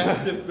like a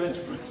massive bench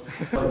press.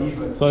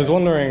 So I was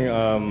wondering,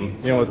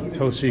 with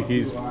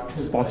Toshiki's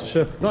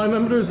sponsorship. No, I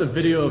remember there was a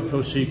video of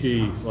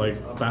Toshiki like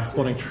back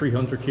squatting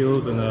 300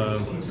 kilos in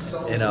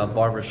a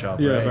barbershop.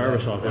 Yeah, right?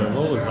 barbershop. Yeah.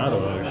 What was that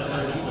about?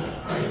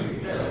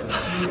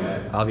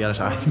 I'll be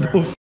honest, I have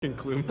no fucking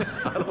clue.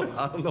 I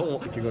don't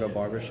know. If you go to a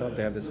barbershop,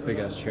 they have this big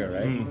ass chair,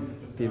 right?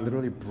 They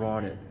literally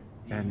brought it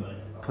and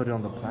put it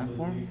on the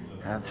platform,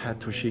 and had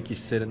Toshiki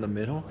sit in the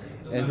middle,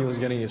 and he was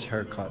getting his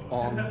hair cut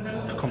on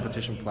the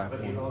competition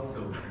platform.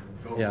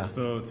 Yeah.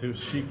 So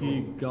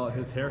Toshiki got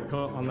his hair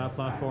cut on that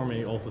platform, and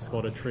he also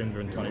squatted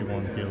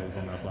 321 kilos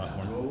on that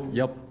platform.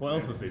 Yep. What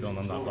else has he done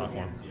on that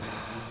platform?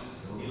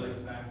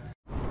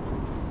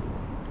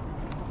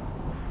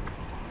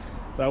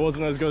 That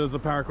wasn't as good as the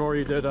parkour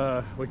you did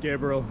with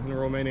Gabriel in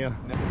Romania.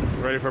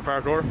 Ready for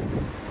parkour?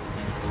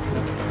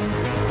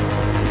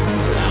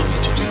 Allow me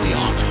to do the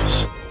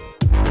honors.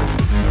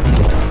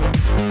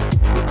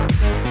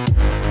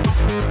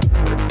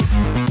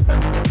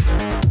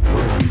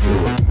 What are you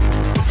doing?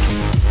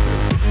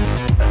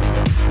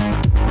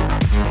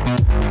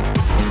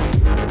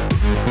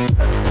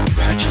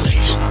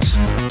 Congratulations.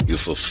 You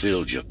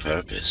fulfilled your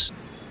purpose.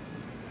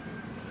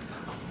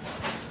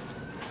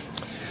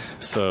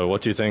 So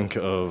what do you think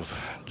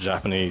of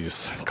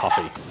Japanese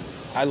coffee?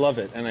 I love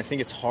it, and I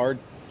think it's hard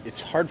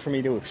for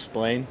me to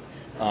explain.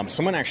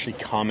 Someone actually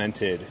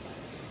commented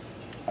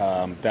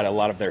that a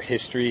lot of their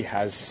history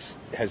has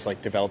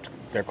like developed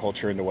their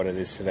culture into what it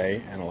is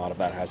today, and a lot of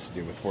that has to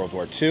do with World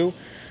War II.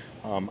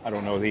 I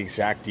don't know the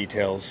exact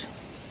details,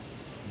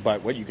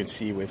 but what you can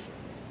see with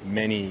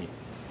many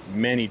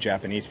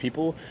Japanese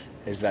people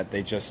is that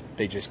they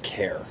just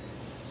care.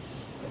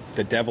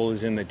 The devil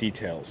is in the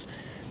details.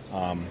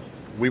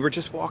 We were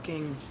just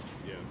walking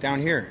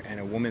down here, and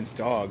a woman's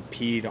dog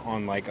peed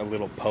on like a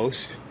little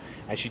post,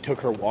 and she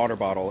took her water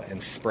bottle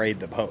and sprayed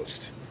the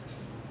post.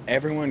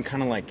 Everyone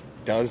kind of like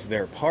does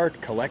their part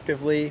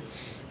collectively,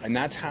 and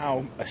that's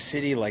how a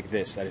city like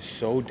this that is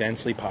so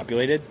densely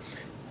populated,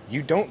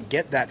 you don't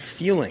get that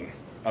feeling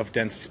of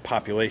dense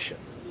population.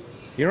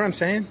 You know what I'm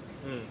saying?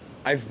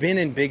 I've been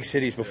in big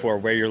cities before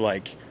where you're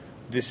like,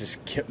 this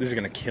is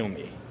gonna kill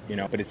me. You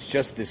know, but it's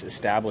just this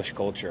established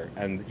culture,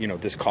 and you know,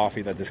 this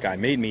coffee that this guy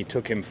made me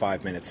took him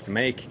 5 minutes to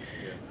make,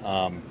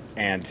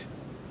 and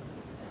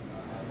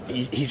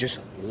he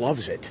just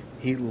loves it.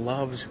 He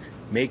loves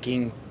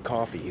making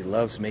coffee. He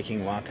loves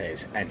making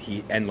lattes,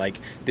 and like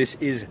this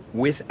is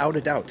without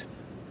a doubt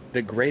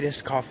the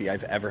greatest coffee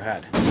I've ever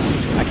had.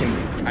 I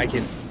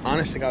can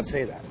honest to God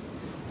say that.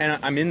 And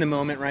I'm in the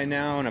moment right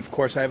now, and of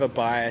course I have a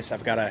bias.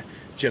 I've got a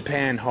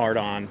Japan hard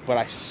on, but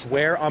I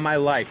swear on my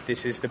life,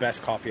 this is the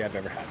best coffee I've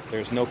ever had.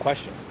 There's no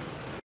question.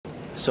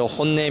 So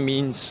honne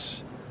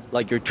means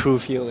like your true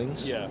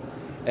feelings. Yeah.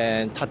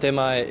 And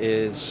tatemae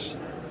is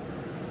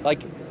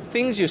like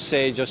things you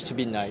say just to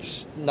be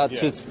nice, not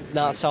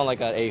sound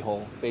like an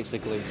a-hole,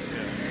 basically.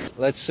 Yeah.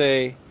 Let's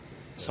say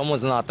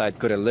someone's not that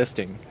good at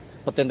lifting,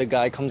 but then the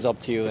guy comes up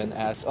to you and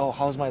asks, "Oh,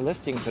 how's my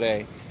lifting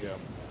today?" Yeah.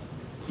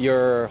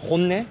 Your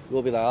honne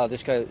will be like, "Oh,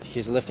 this guy,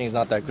 his lifting is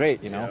not that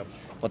great, you know." Yeah.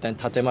 But then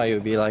tatemae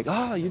will be like,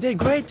 "Oh, you did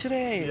great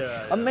today.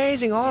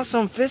 Amazing,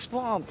 awesome, fist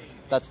bump."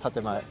 That's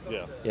tatemae.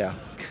 Yeah. Yeah.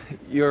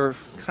 Your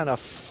kind of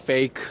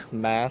fake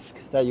mask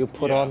that you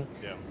put on.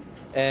 Yeah.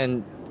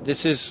 And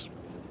this is,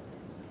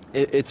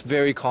 it's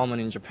very common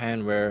in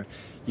Japan where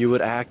you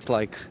would act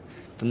like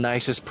the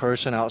nicest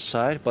person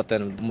outside, but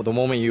then the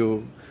moment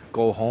you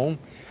go home,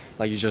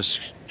 like you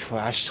just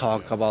trash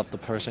talk about the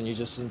person you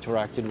just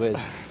interacted with.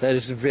 That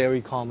is very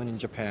common in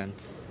Japan.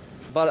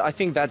 But I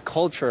think that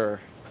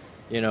culture,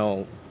 you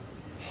know,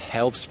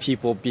 helps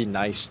people be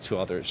nice to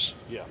others.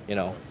 Yeah. You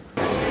know.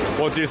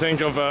 What do you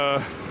think of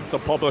the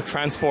public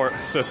transport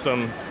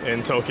system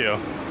in Tokyo?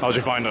 How did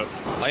you find it?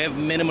 I have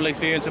minimal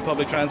experience with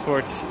public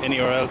transport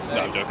anywhere else.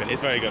 No, I'm joking.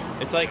 It's very good.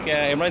 It's like,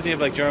 it reminds me of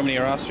like Germany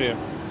or Austria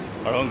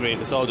or Hungary.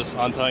 It's all just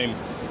on time,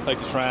 like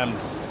the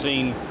trams. It's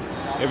clean.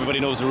 Everybody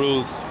knows the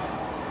rules.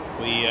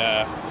 We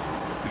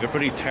have a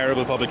pretty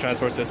terrible public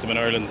transport system in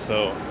Ireland,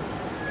 so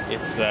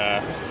it's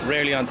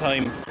rarely on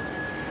time.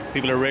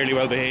 People are rarely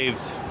well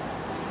behaved.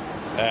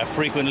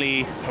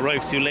 Frequently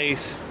arrives too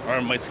late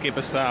or might skip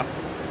a stop.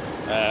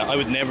 I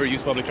would never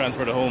use public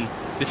transport at home.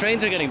 The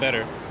trains are getting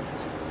better,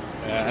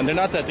 and they're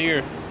not that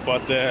dear,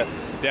 but the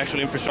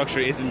actual infrastructure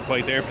isn't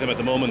quite there for them at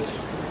the moment.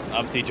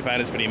 Obviously, Japan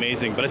is pretty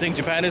amazing, but I think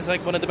Japan is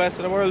like one of the best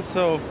in the world,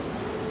 so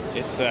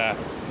it's a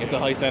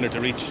high standard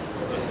to reach.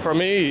 For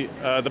me,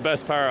 the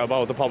best part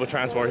about the public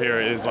transport here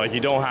is like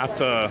you don't have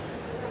to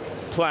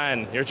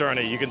plan your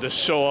journey. You can just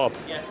show up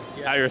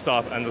at your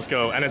stop and just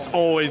go, and it's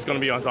always going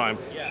to be on time.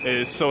 It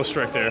is so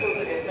strict here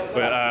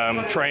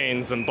with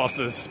trains and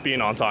buses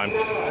being on time.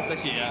 That's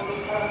actually,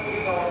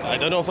 I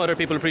don't know if other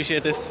people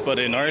appreciate this, but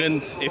in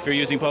Ireland, if you're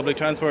using public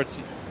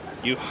transport,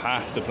 you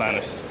have to plan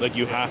it. Like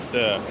you have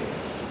to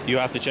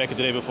check it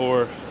the day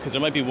before, because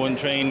there might be one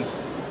train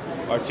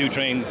or two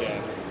trains.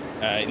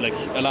 Like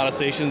a lot of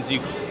stations,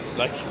 you'd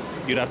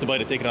have to buy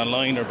the ticket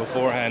online or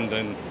beforehand,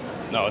 and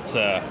no, it's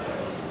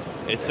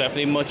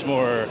definitely much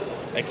more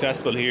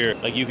accessible here.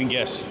 Like you can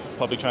get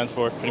public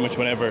transport pretty much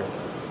whenever,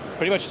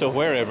 pretty much to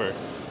wherever,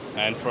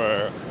 and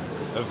for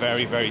a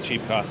very, very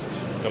cheap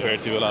cost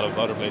compared to a lot of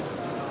other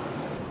places.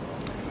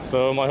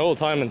 So my whole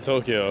time in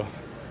Tokyo,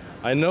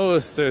 I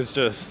noticed there's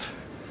just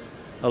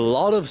a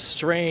lot of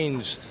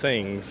strange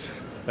things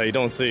that you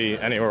don't see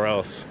anywhere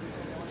else.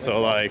 So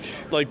like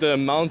the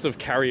amount of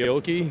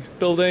karaoke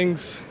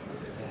buildings,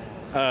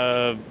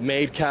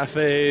 maid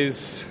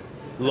cafes,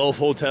 love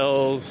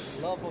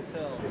hotels. Love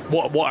hotel.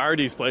 What are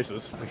these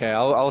places? Okay,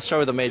 I'll start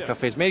with the maid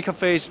cafes. Maid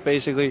cafes,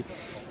 basically,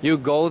 you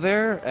go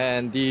there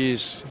and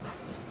these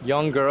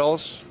young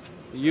girls,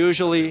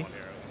 usually,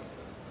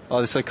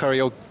 oh, it's a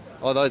karaoke.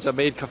 Oh, that's a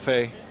maid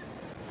cafe.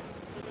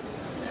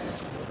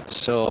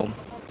 So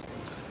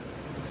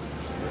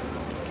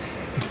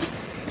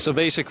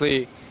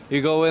basically,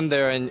 you go in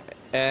there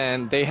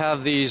and they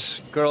have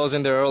these girls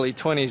in their early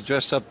 20s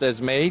dressed up as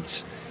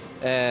maids,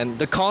 and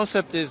the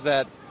concept is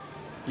that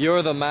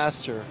you're the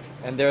master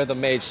and they're the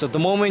maids. So the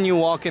moment you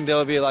walk in,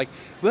 they'll be like,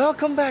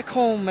 "Welcome back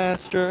home,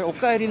 master.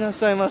 Okaeri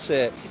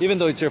nasaimase," even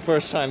though it's your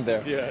first time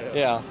there.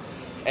 Yeah.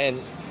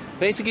 And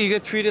basically, you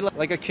get treated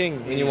like a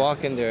king when you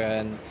walk in there,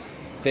 and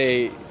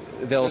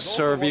they'll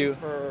serve you.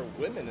 For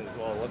women as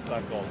well. What's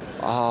that called?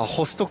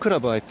 Hosto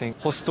club, I think.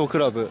 Hosto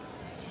club.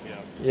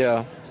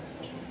 Yeah.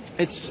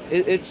 I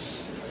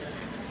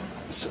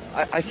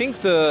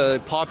think the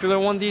popular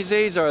one these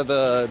days are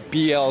the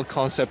BL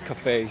concept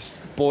cafes,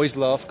 boys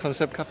love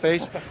concept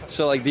cafes.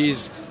 So like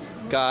these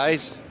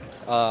guys,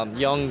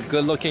 young,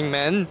 good-looking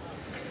men,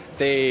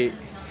 they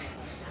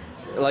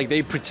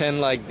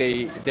pretend like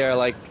they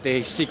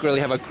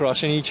secretly have a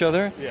crush on each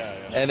other,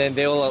 and then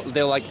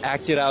they'll like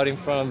act it out in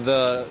front of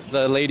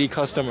the lady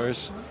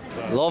customers.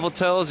 Love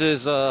hotels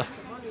is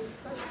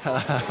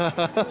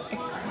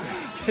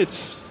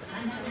it's.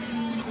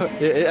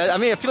 I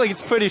mean, I feel like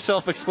it's pretty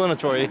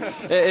self-explanatory.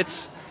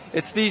 It's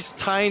these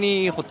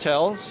tiny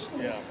hotels,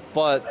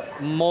 but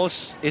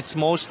it's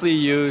mostly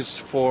used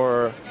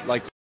for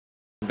like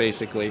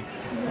basically.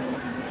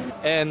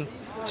 And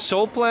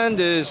Soapland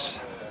is.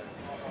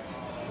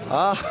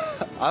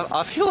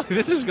 I feel like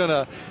is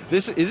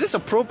this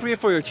appropriate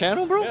for your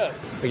channel, bro? Yeah.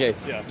 Okay.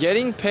 Yeah.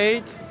 Getting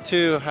paid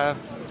to have,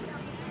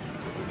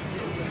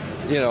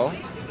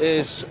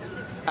 is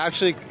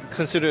actually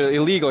considered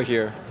illegal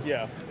here.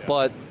 Yeah.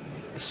 But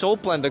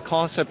Soapland, the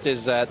concept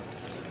is that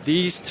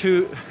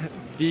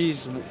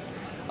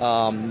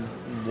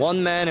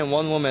one man and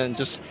one woman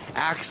just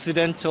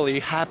accidentally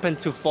happen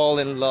to fall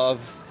in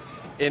love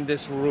in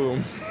this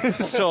room.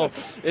 So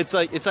it's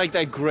like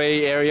that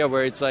gray area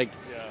where it's like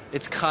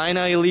it's kind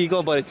of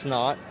illegal, but it's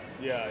not.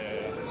 Yeah.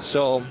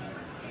 So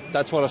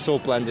that's what a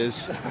Soapland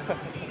is.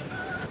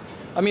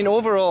 I mean,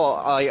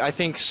 overall, I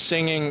think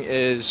singing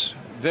is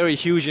very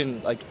huge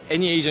in like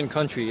any Asian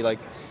country, like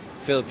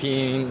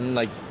Philippines,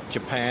 like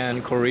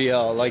Japan,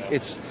 Korea. Like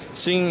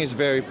singing is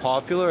very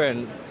popular,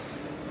 and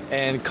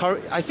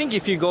I think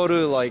if you go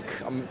to like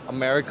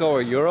America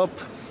or Europe,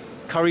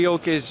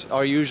 karaoke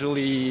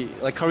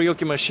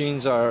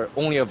machines are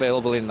only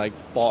available in like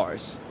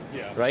bars,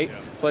 right? Yeah.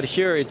 But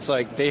here it's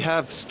like they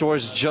have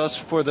stores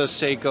just for the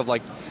sake of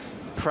like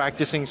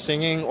practicing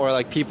singing, or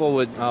like people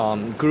with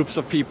groups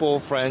of people,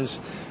 friends,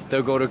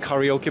 they'll go to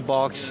karaoke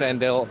box and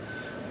they'll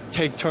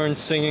take turns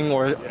singing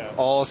or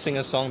all sing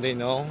a song they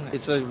know.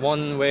 It's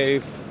one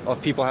way of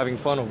people having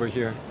fun over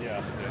here.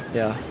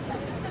 Yeah.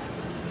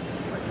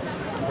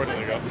 Where did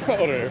they go?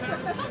 Oh, there.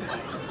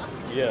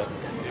 Yeah.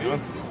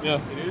 Yeah.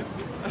 It is.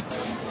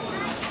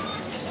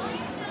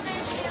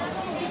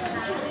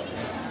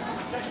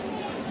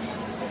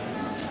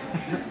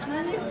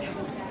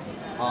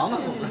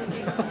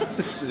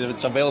 Amazon.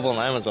 It's available on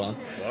Amazon.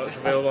 Well, it's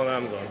available on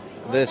Amazon.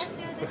 This.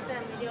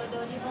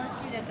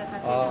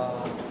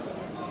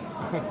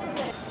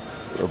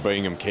 We're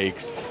buying him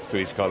cakes, so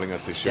he's calling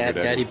us his sugar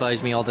daddy. Daddy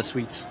buys me all the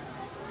sweets.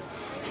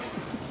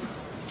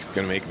 It's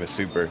gonna make him a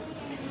super.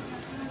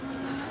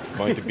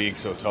 Point to being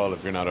so tall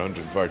if you're not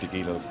 140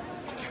 kilos.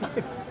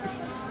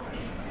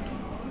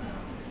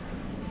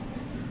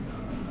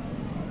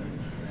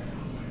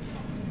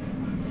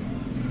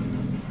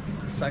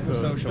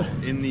 Psychosocial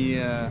in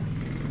the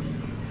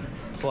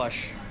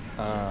plush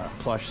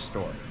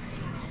store.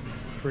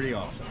 Pretty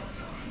awesome.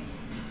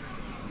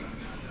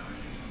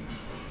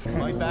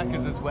 My back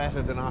is as wet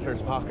as an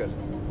otter's pocket.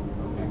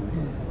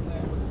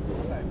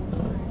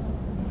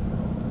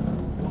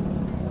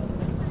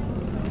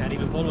 Can't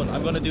even pull one.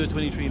 I'm going to do a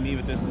 23andMe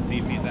with this and see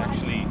if he's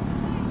actually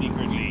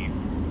secretly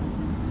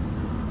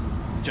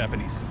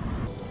Japanese.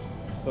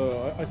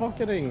 So I thought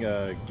getting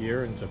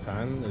gear in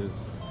Japan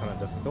is kind of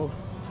difficult.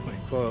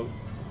 But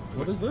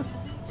what is this?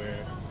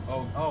 Where?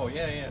 Oh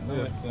yeah. No,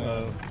 Yeah, it's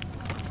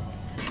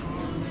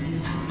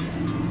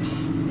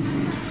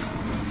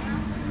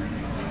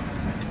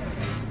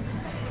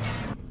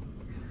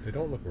they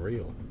don't look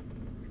real.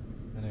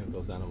 Any of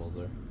those animals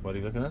there. What are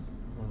you looking at?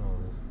 Oh no,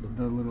 it's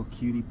The little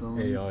cutie bones.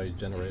 AI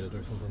generated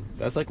or something.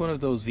 That's like one of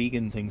those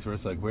vegan things where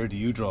it's like, where do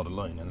you draw the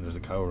line? And there's a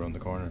cow around the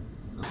corner.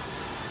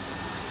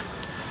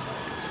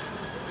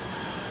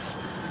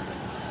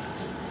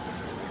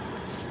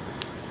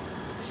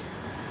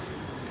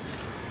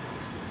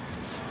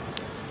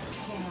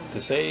 To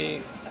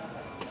say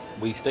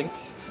we stink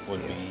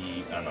would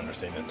be an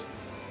understatement.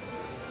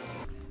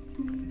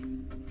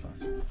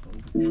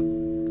 Is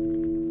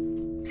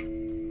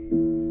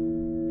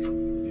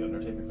the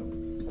Undertaker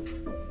coming?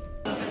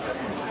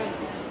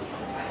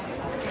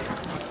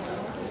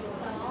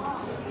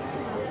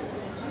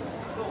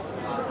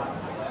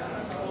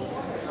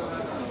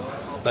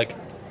 Like,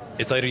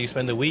 it's either you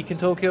spend a week in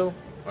Tokyo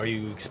or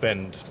you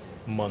spend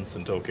months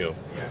in Tokyo.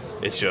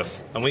 It's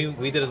just, and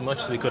we did as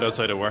much as we could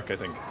outside of work, I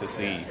think, to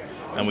see,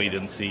 and we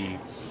didn't see,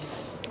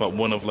 what,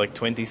 one of like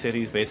 20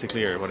 cities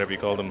basically, or whatever you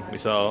call them. I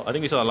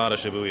think we saw a lot of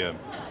Shibuya,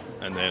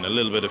 and then a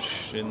little bit of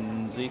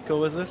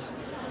Shinjuku, is it?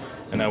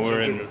 And now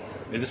we're in,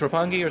 is this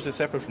Roppongi or is it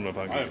separate from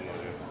Roppongi? I have no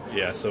idea.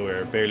 Yeah, so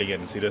we're barely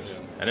getting to see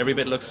this, and every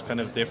bit looks kind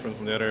of different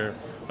from the other.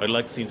 I'd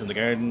like to see some of the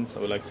gardens,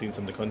 I would like to see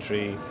some of the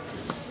country,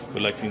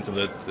 I'd like to see some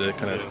of the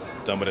kind of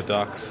down by the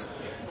docks.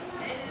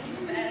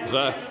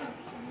 Zach,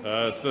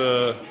 it's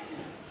the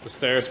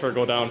stairs for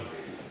go down.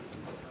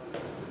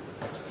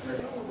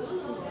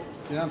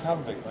 Get on top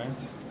of it,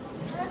 Clarence.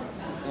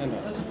 Stand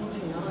up.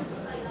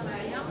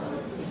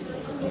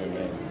 Sorry,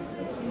 man.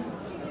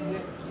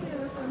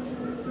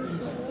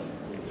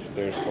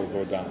 Stairs for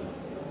go down.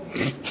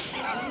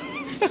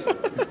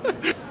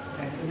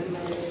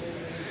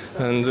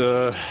 And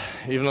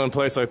even in a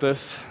place like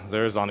this,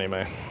 there's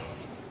anime.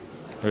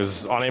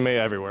 There's anime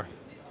everywhere.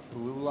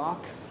 Blue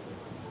Lock?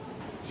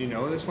 Do you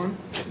know this one?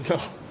 No,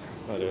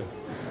 I do.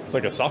 It's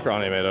like a soccer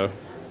anime though.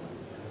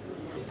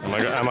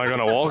 Am I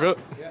gonna walk it?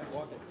 Yeah,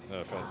 walk it.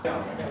 Yeah, fine.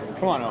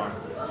 Come on, Owen.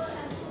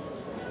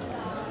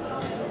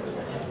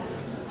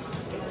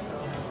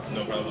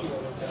 No problem.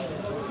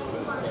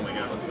 Oh my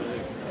god.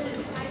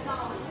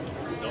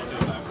 Don't do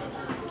that.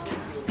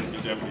 You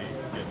definitely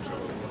get in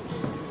trouble.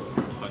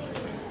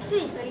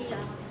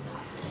 100%.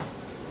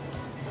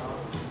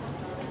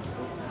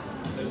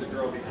 There's a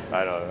girl behind.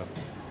 I don't know.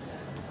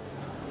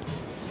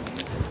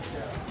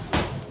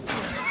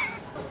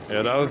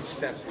 Yeah, that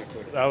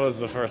was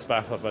the first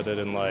backflip I did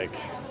in like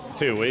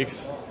 2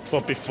 weeks.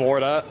 But before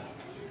that,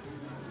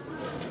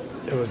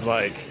 it was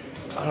like,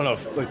 I don't know,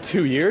 like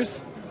 2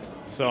 years.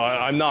 So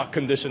I'm not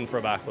conditioned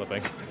for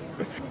backflipping.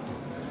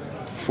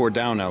 4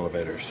 down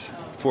elevators.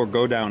 4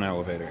 go down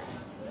elevator.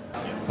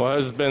 What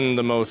has been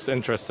the most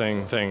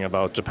interesting thing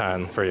about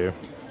Japan for you?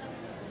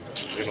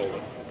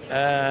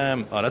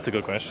 Oh, that's a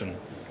good question.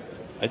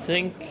 I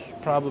think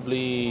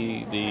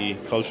probably the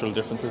cultural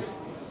differences,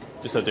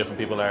 just how different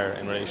people are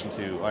in relation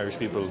to Irish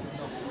people.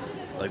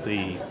 Like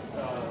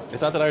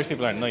it's not that Irish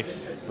people aren't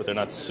nice, but they're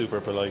not super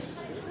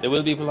polite. They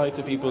will be polite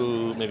to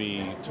people,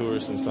 maybe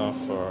tourists and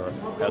stuff, or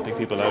helping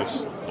people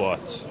out.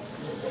 But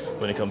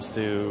when it comes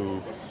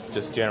to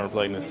just general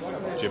politeness,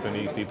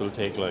 Japanese people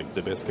take like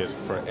the biscuit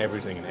for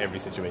everything in every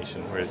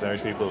situation, whereas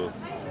Irish people,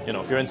 you know,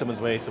 if you're in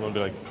someone's way, someone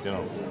will be like, you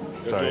know,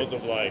 There's sorry. loads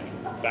of like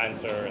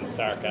banter and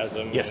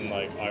sarcasm Yes. in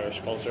like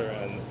Irish culture,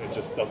 and it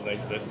just doesn't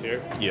exist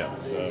here. Yeah.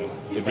 So It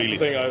that's really- the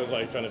thing I was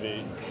like trying to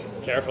be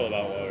careful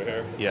about while we're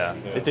here. Yeah,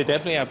 they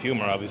definitely have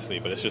humour, obviously,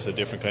 but it's just a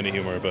different kind of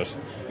humour. But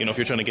you know, if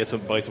you're trying to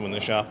buy someone in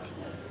the shop,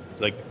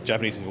 like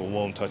Japanese people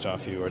won't touch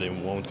off you or they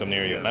won't come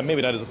near you. And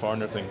maybe that is a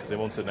foreigner thing because they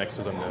won't sit next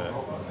to us on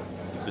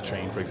the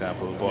train, for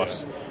example. But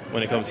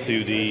when it comes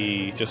to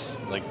the just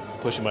like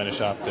pushing by in the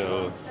shop,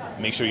 they'll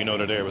make sure you know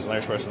they're there. Whereas an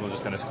Irish person will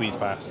just kind of squeeze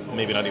past,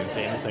 maybe not even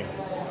say anything.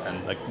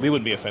 And like we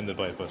wouldn't be offended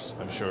by it, but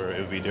I'm sure it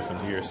would be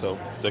different here. So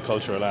the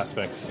cultural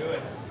aspects.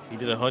 He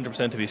did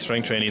 100% of his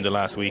strength training the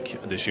last week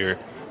this year.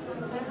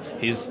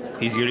 His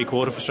yearly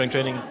quota for strength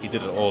training, he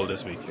did it all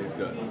this week. He's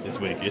done. This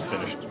week, it's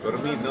finished. So do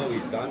we know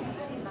he's done?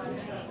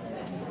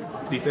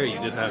 To be fair, you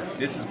did have.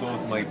 This is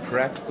both my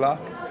prep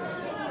block,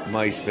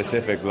 my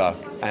specific block,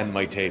 and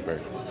my taper.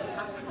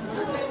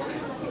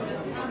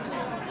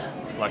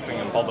 Flexing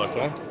in public,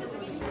 huh?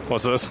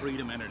 What's this?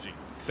 Freedom energy.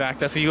 Zach,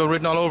 that's you got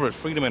written all over it.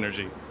 Freedom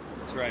energy.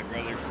 That's right,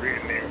 brother.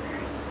 Freedom energy.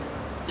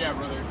 Yeah,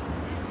 brother.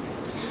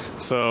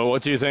 So,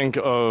 what do you think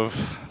of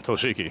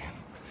Toshiki?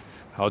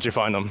 How'd you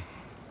find him?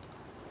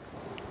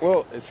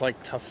 Well, it's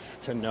like tough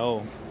to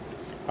know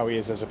how he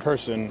is as a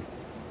person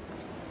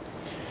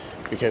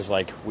because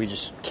like we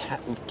just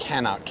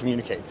cannot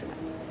communicate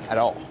at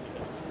all.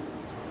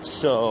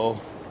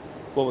 So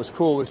what was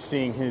cool was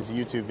seeing his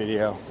YouTube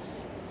video.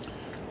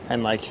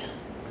 And like,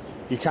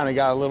 you kind of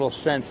got a little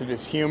sense of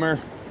his humor.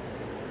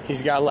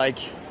 He's got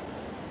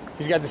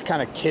this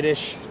kind of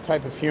kiddish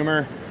type of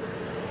humor,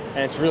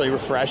 and it's really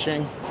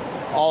refreshing.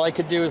 All I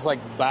could do is like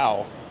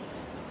bow.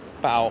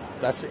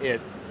 That's it,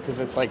 because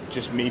it's like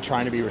just me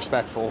trying to be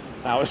respectful.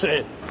 That was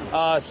it.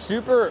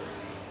 Super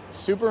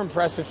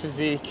impressive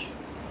physique.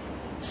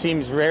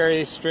 Seems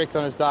very strict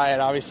on his diet.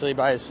 Obviously,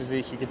 by his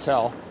physique, you could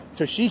tell.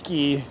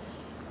 Toshiki,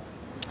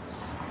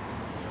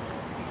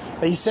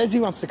 he says he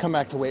wants to come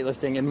back to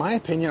weightlifting. In my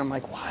opinion, I'm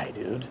like, why,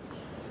 dude?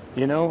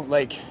 You know,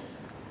 like,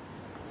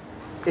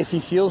 if he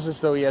feels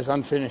as though he has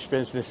unfinished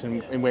business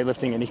in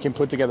weightlifting and he can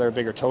put together a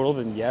bigger total,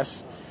 then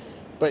yes.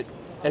 But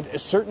at a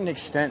certain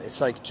extent,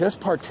 it's like just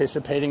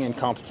participating in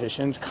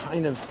competitions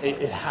kind of,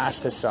 it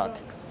has to suck.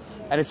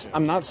 And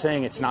I'm not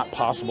saying it's not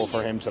possible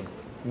for him to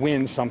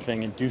win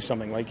something and do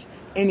something. Like,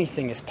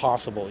 anything is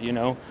possible, you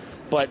know?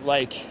 But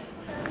like,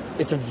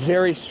 it's a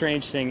very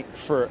strange thing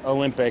for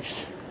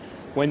Olympics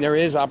when there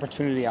is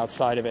opportunity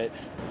outside of it.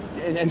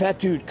 And that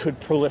dude could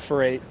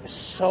proliferate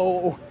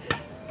so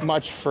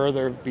much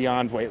further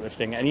beyond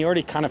weightlifting. And he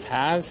already kind of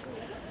has.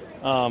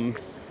 And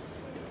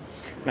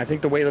I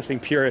think the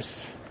weightlifting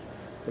purists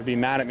would be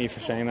mad at me for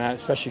saying that,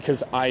 especially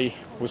because I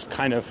was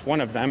kind of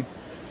one of them.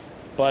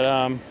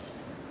 But,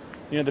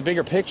 you know, the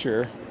bigger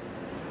picture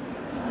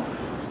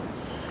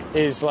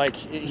is like,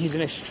 he's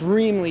an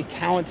extremely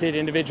talented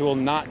individual,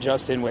 not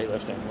just in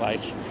weightlifting.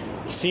 Like,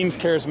 he seems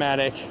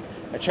charismatic,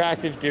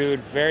 attractive dude,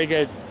 very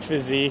good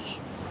physique.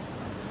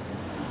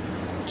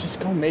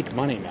 Just go make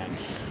money, man.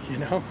 You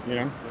know?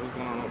 What's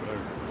going on over there?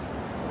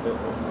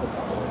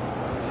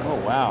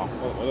 Oh, wow.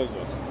 What is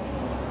this?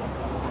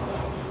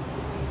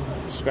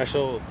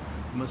 Special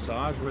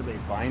massage where they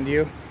bind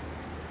you.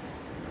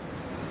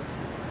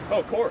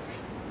 Oh, cork.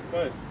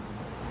 Nice.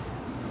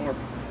 Cork.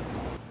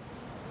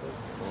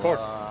 It's cork.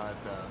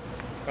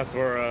 That's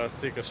where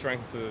Seeker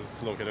Strength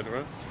is located,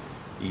 right?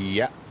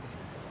 Yeah.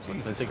 I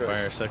think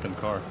by our second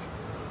Cork.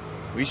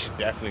 We should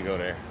definitely go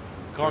there.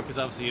 Cork is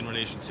obviously in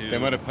relation to... They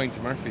might have Pints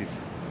of Murphy's.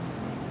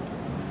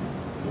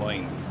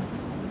 Wine.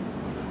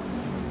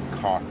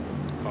 Cork.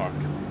 Cork.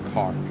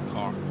 Cork.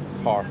 Cork.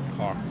 Cork.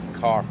 Cork.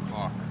 Cork.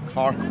 Cork.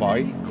 Cork,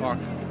 boy. Cork.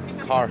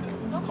 Cork.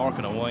 Cork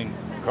and a wine.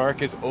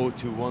 Cork is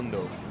 021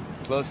 though.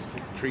 Plus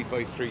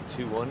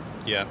 35321.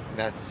 Yeah.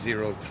 That's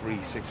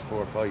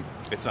 03645.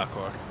 It's not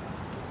Cork.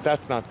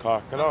 That's not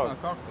Cork at all.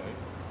 Not Cork,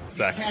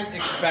 You can't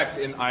expect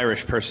an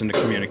Irish person to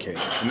communicate.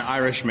 An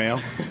Irish male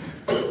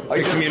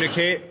to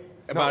communicate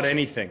about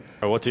anything.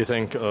 What do you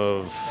think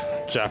of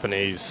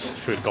Japanese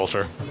food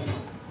culture?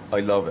 I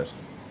love it.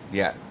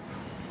 Yeah.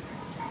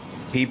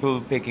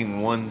 People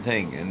picking one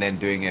thing and then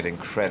doing it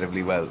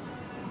incredibly well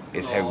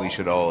is how we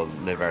should all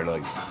live our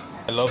lives.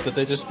 I love that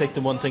they just pick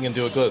the one thing and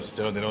do it good.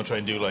 They don't try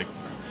and do like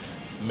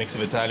a mix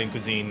of Italian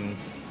cuisine,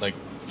 like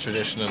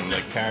traditional,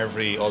 like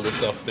carvery, all this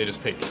stuff. They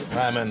just pick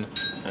ramen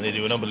and they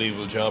do an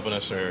unbelievable job on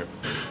it or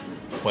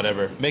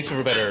whatever. Makes it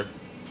for a better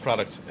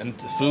product. And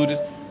food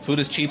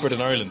is cheaper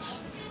than Ireland.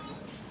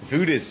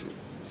 Food is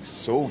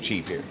so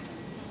cheap here.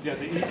 Yeah,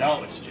 to eat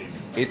out it's cheap.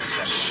 It's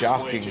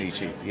shockingly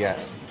cheap, yeah.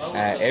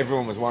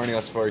 Everyone was warning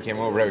us before we came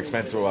over how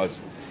expensive it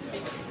was.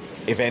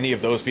 If any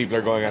of those people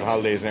are going on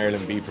holidays in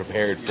Ireland, be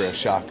prepared for a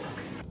shock.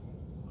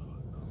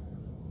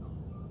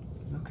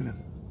 Look at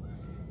him.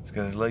 He's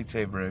got his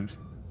lightsaber out.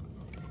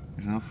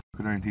 He's not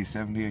fucking around. He's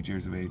 78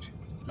 years of age.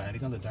 It's mad.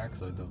 He's on the dark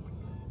side though.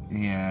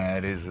 Yeah,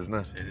 it is, isn't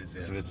it? It is,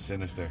 yeah. It's a bit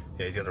sinister.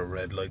 Yeah, he's got a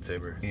red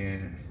lightsaber.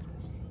 Yeah.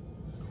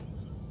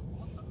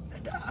 The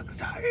dark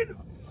side.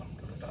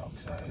 The dark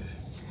side.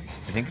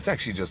 I think it's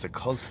actually just a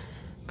cult,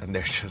 and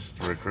they're just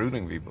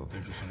recruiting people.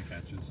 They're just trying to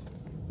catch us.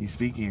 He's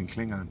speaking in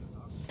Klingon.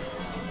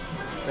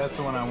 That's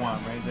the one I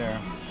want right there.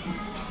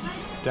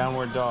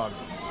 Downward dog.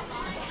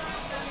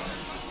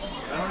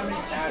 I don't have any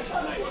cash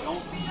tonight.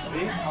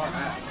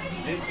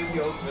 This is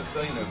the ultimate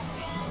sign of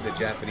the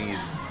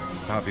Japanese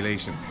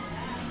population.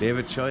 They have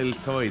a child's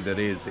toy that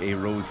is a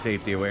road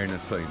safety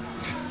awareness sign.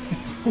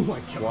 Oh my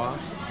god. What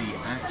the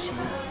actual...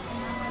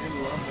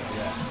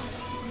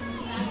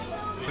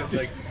 It's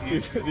like,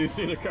 do you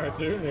see the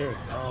cartoon here?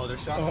 Oh, they're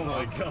shots. Oh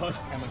my god.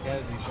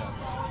 Kamikaze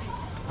shots.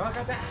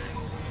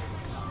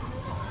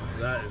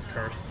 That is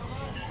cursed.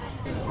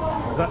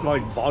 Is that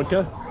like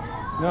vodka?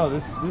 No,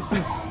 this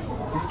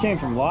came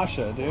from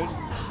Lasha, dude.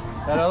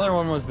 That other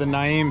one was the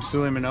Naeem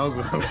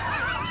Suleimanoglu.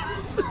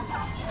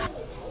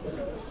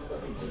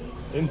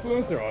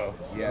 Influencer oil?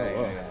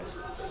 Yeah.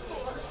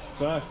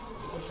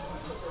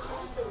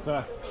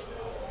 Zach,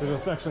 there's a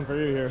section for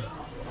you here.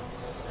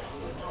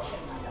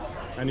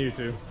 And you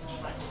too.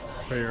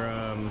 For your,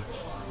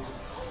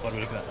 what are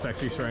we looking at?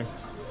 Sexy strength.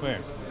 Where?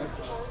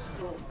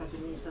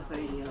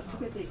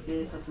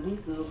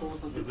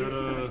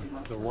 They're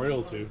the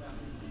Royal 2.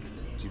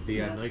 Do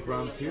you have the Nike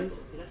ROM 2s?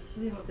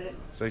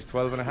 Size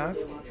 12 and a half?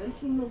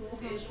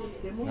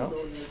 No?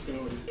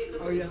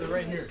 Oh yeah, they're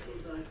right here.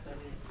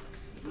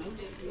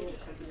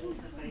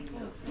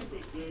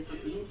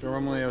 The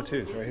Romeo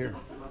 2s right here.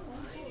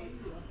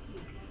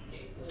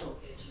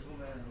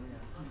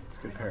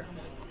 Good pair.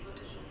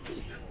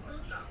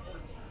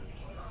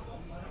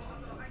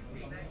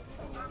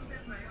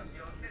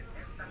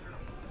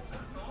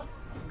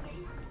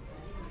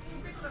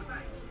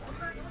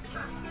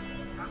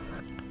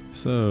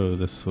 So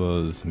this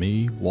was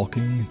me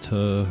walking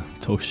to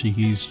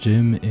Toshiki's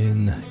gym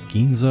in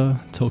Ginza,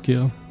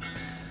 Tokyo.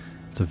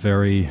 It's a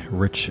very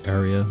rich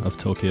area of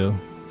Tokyo.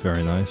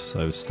 Very nice.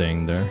 I was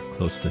staying there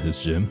close to his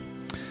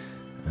gym.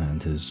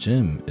 And his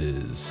gym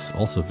is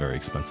also very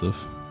expensive.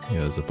 He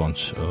has a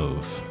bunch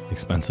of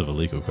expensive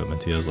illegal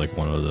equipment. He has like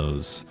one of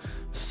those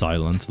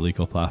silent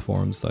illegal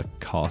platforms that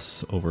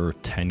costs over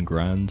 10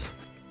 grand.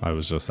 I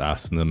was just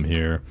asking them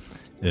here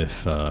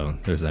if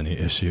there's any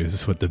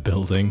issues with the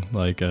building,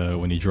 like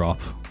when you drop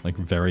like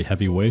very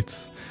heavy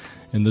weights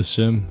in this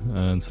gym,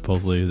 and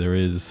supposedly there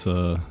is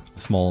a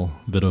small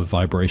bit of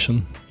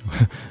vibration.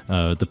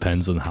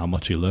 Depends on how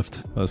much you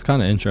lift. But it's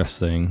kind of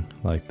interesting,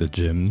 like the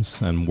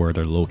gyms and where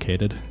they're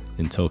located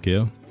in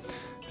Tokyo,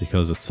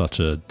 because it's such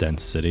a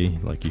dense city.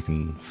 Like you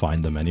can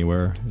find them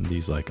anywhere in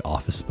these like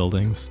office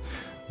buildings.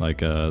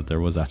 Like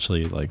there was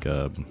actually like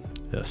a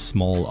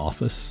small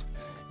office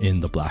in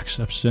the Black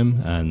Steps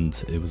gym,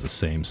 and it was the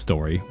same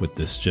story with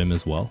this gym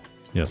as well.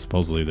 Yeah,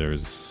 supposedly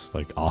there's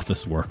like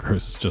office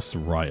workers just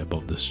right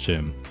above this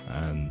gym,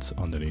 and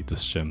underneath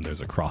this gym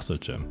there's a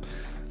CrossFit gym.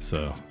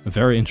 So a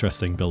very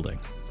interesting building.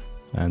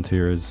 And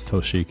here is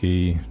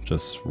Toshiki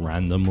just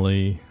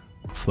randomly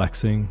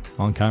flexing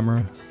on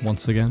camera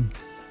once again.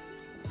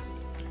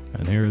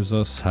 And here is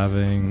us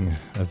having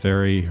a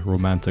very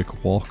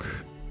romantic walk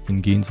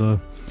in Ginza.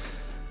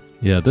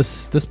 Yeah,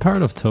 this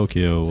part of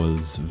Tokyo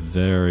was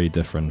very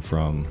different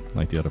from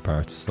like the other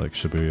parts, like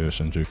Shibuya,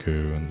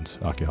 Shinjuku, and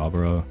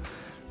Akihabara.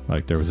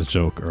 Like there was a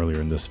joke earlier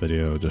in this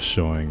video just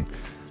showing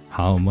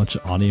how much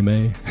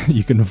anime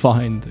you can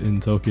find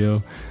in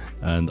Tokyo,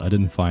 and I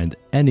didn't find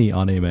any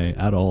anime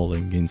at all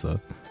in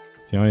Ginza.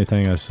 The only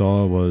thing I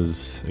saw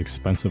was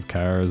expensive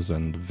cars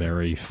and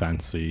very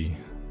fancy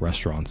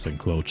restaurants and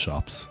clothes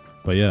shops.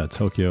 But yeah,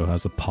 Tokyo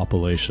has a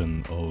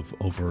population of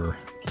over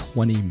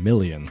 20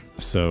 million.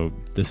 So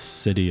this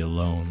city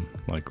alone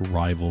like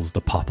rivals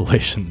the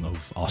population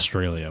of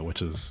Australia,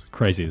 which is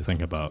crazy to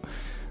think about.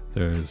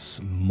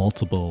 There's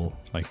multiple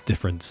like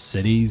different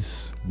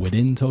cities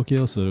within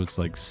Tokyo, so it's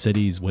like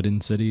cities within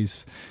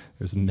cities.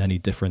 There's many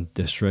different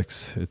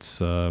districts.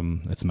 It's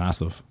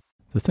massive.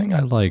 The thing I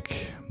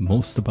like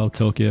most about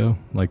Tokyo,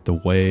 like the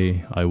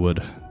way I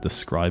would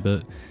describe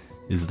it,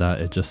 is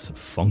that it just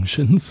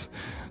functions.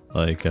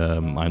 Like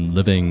I'm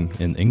living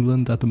in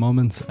England at the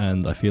moment,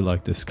 and I feel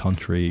like this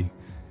country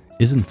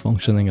isn't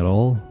functioning at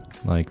all.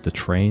 Like the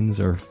trains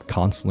are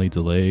constantly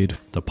delayed,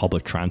 the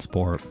public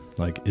transport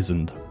like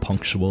isn't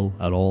punctual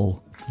at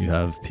all. You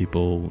have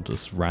people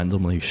just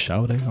randomly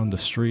shouting on the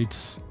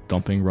streets,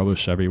 dumping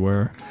rubbish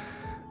everywhere.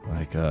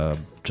 Like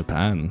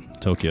Japan,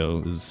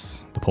 Tokyo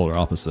is the polar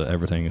opposite.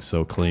 Everything is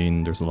so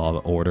clean, there's a lot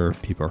of order,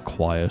 people are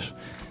quiet.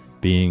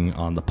 Being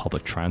on the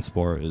public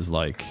transport is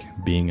like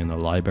being in a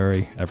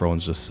library.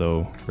 Everyone's just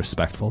so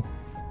respectful.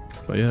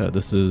 But yeah,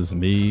 this is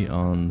me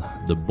on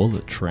the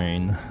bullet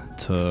train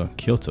to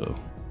Kyoto,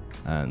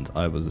 and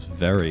I was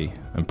very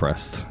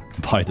impressed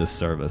by this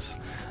service.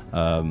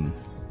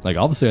 Like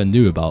obviously I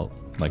knew about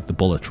like the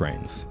bullet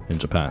trains in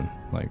Japan,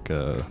 like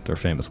they're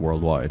famous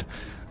worldwide.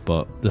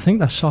 But the thing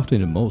that shocked me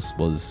the most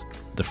was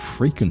the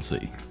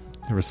frequency.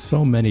 There were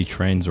so many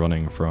trains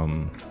running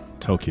from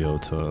Tokyo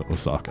to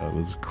Osaka. It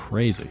was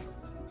crazy.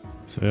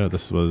 So yeah,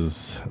 this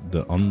was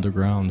the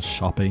underground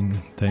shopping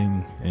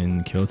thing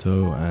in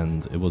Kyoto,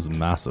 and it was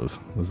massive.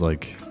 It was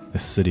like a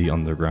city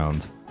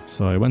underground.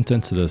 So I went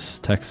into this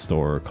tech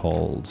store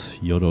called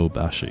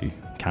Yodobashi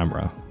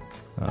Camera.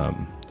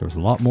 There was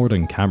a lot more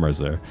than cameras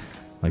there.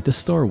 Like this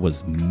store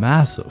was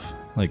massive,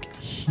 like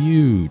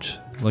huge,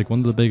 like one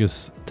of the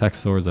biggest tech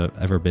stores I've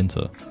ever been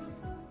to.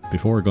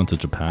 Before going to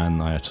Japan,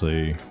 I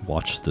actually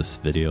watched this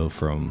video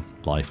from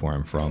Life Where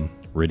I'm From,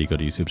 really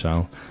good YouTube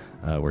channel,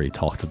 where he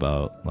talked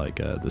about like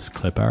this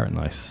clip art, and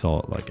I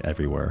saw it like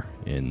everywhere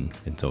in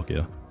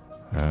Tokyo.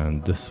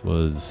 And this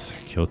was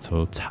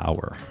Kyoto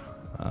Tower.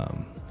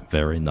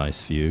 Very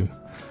nice view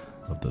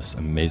of this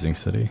amazing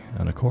city.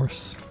 And of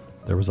course,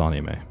 there was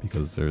anime,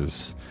 because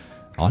there's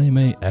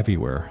anime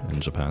everywhere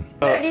in Japan.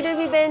 Little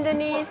bit bend the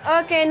knees.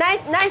 Okay, nice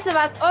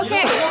spot.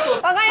 Okay.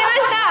 わかりま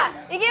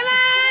した。いきま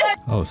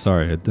す。 Oh,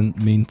 sorry, I didn't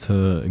mean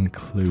to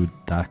include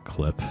that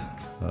clip.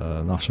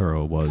 Not sure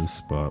what it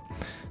was, but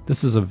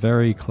this is a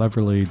very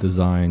cleverly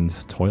designed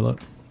toilet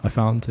I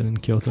found in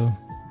Kyoto.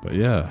 But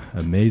yeah,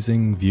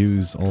 amazing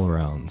views all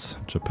around.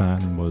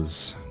 Japan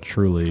was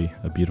truly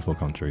a beautiful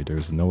country.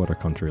 There's no other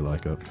country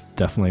like it.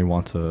 Definitely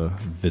want to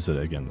visit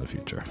it again in the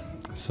future.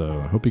 So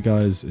I hope you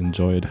guys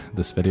enjoyed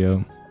this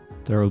video.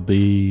 There will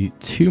be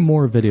 2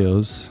 more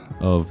videos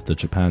of the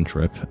Japan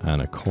trip,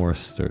 and of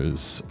course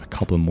there's a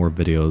couple more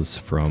videos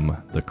from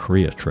the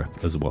Korea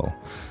trip as well.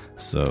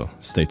 So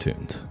stay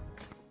tuned.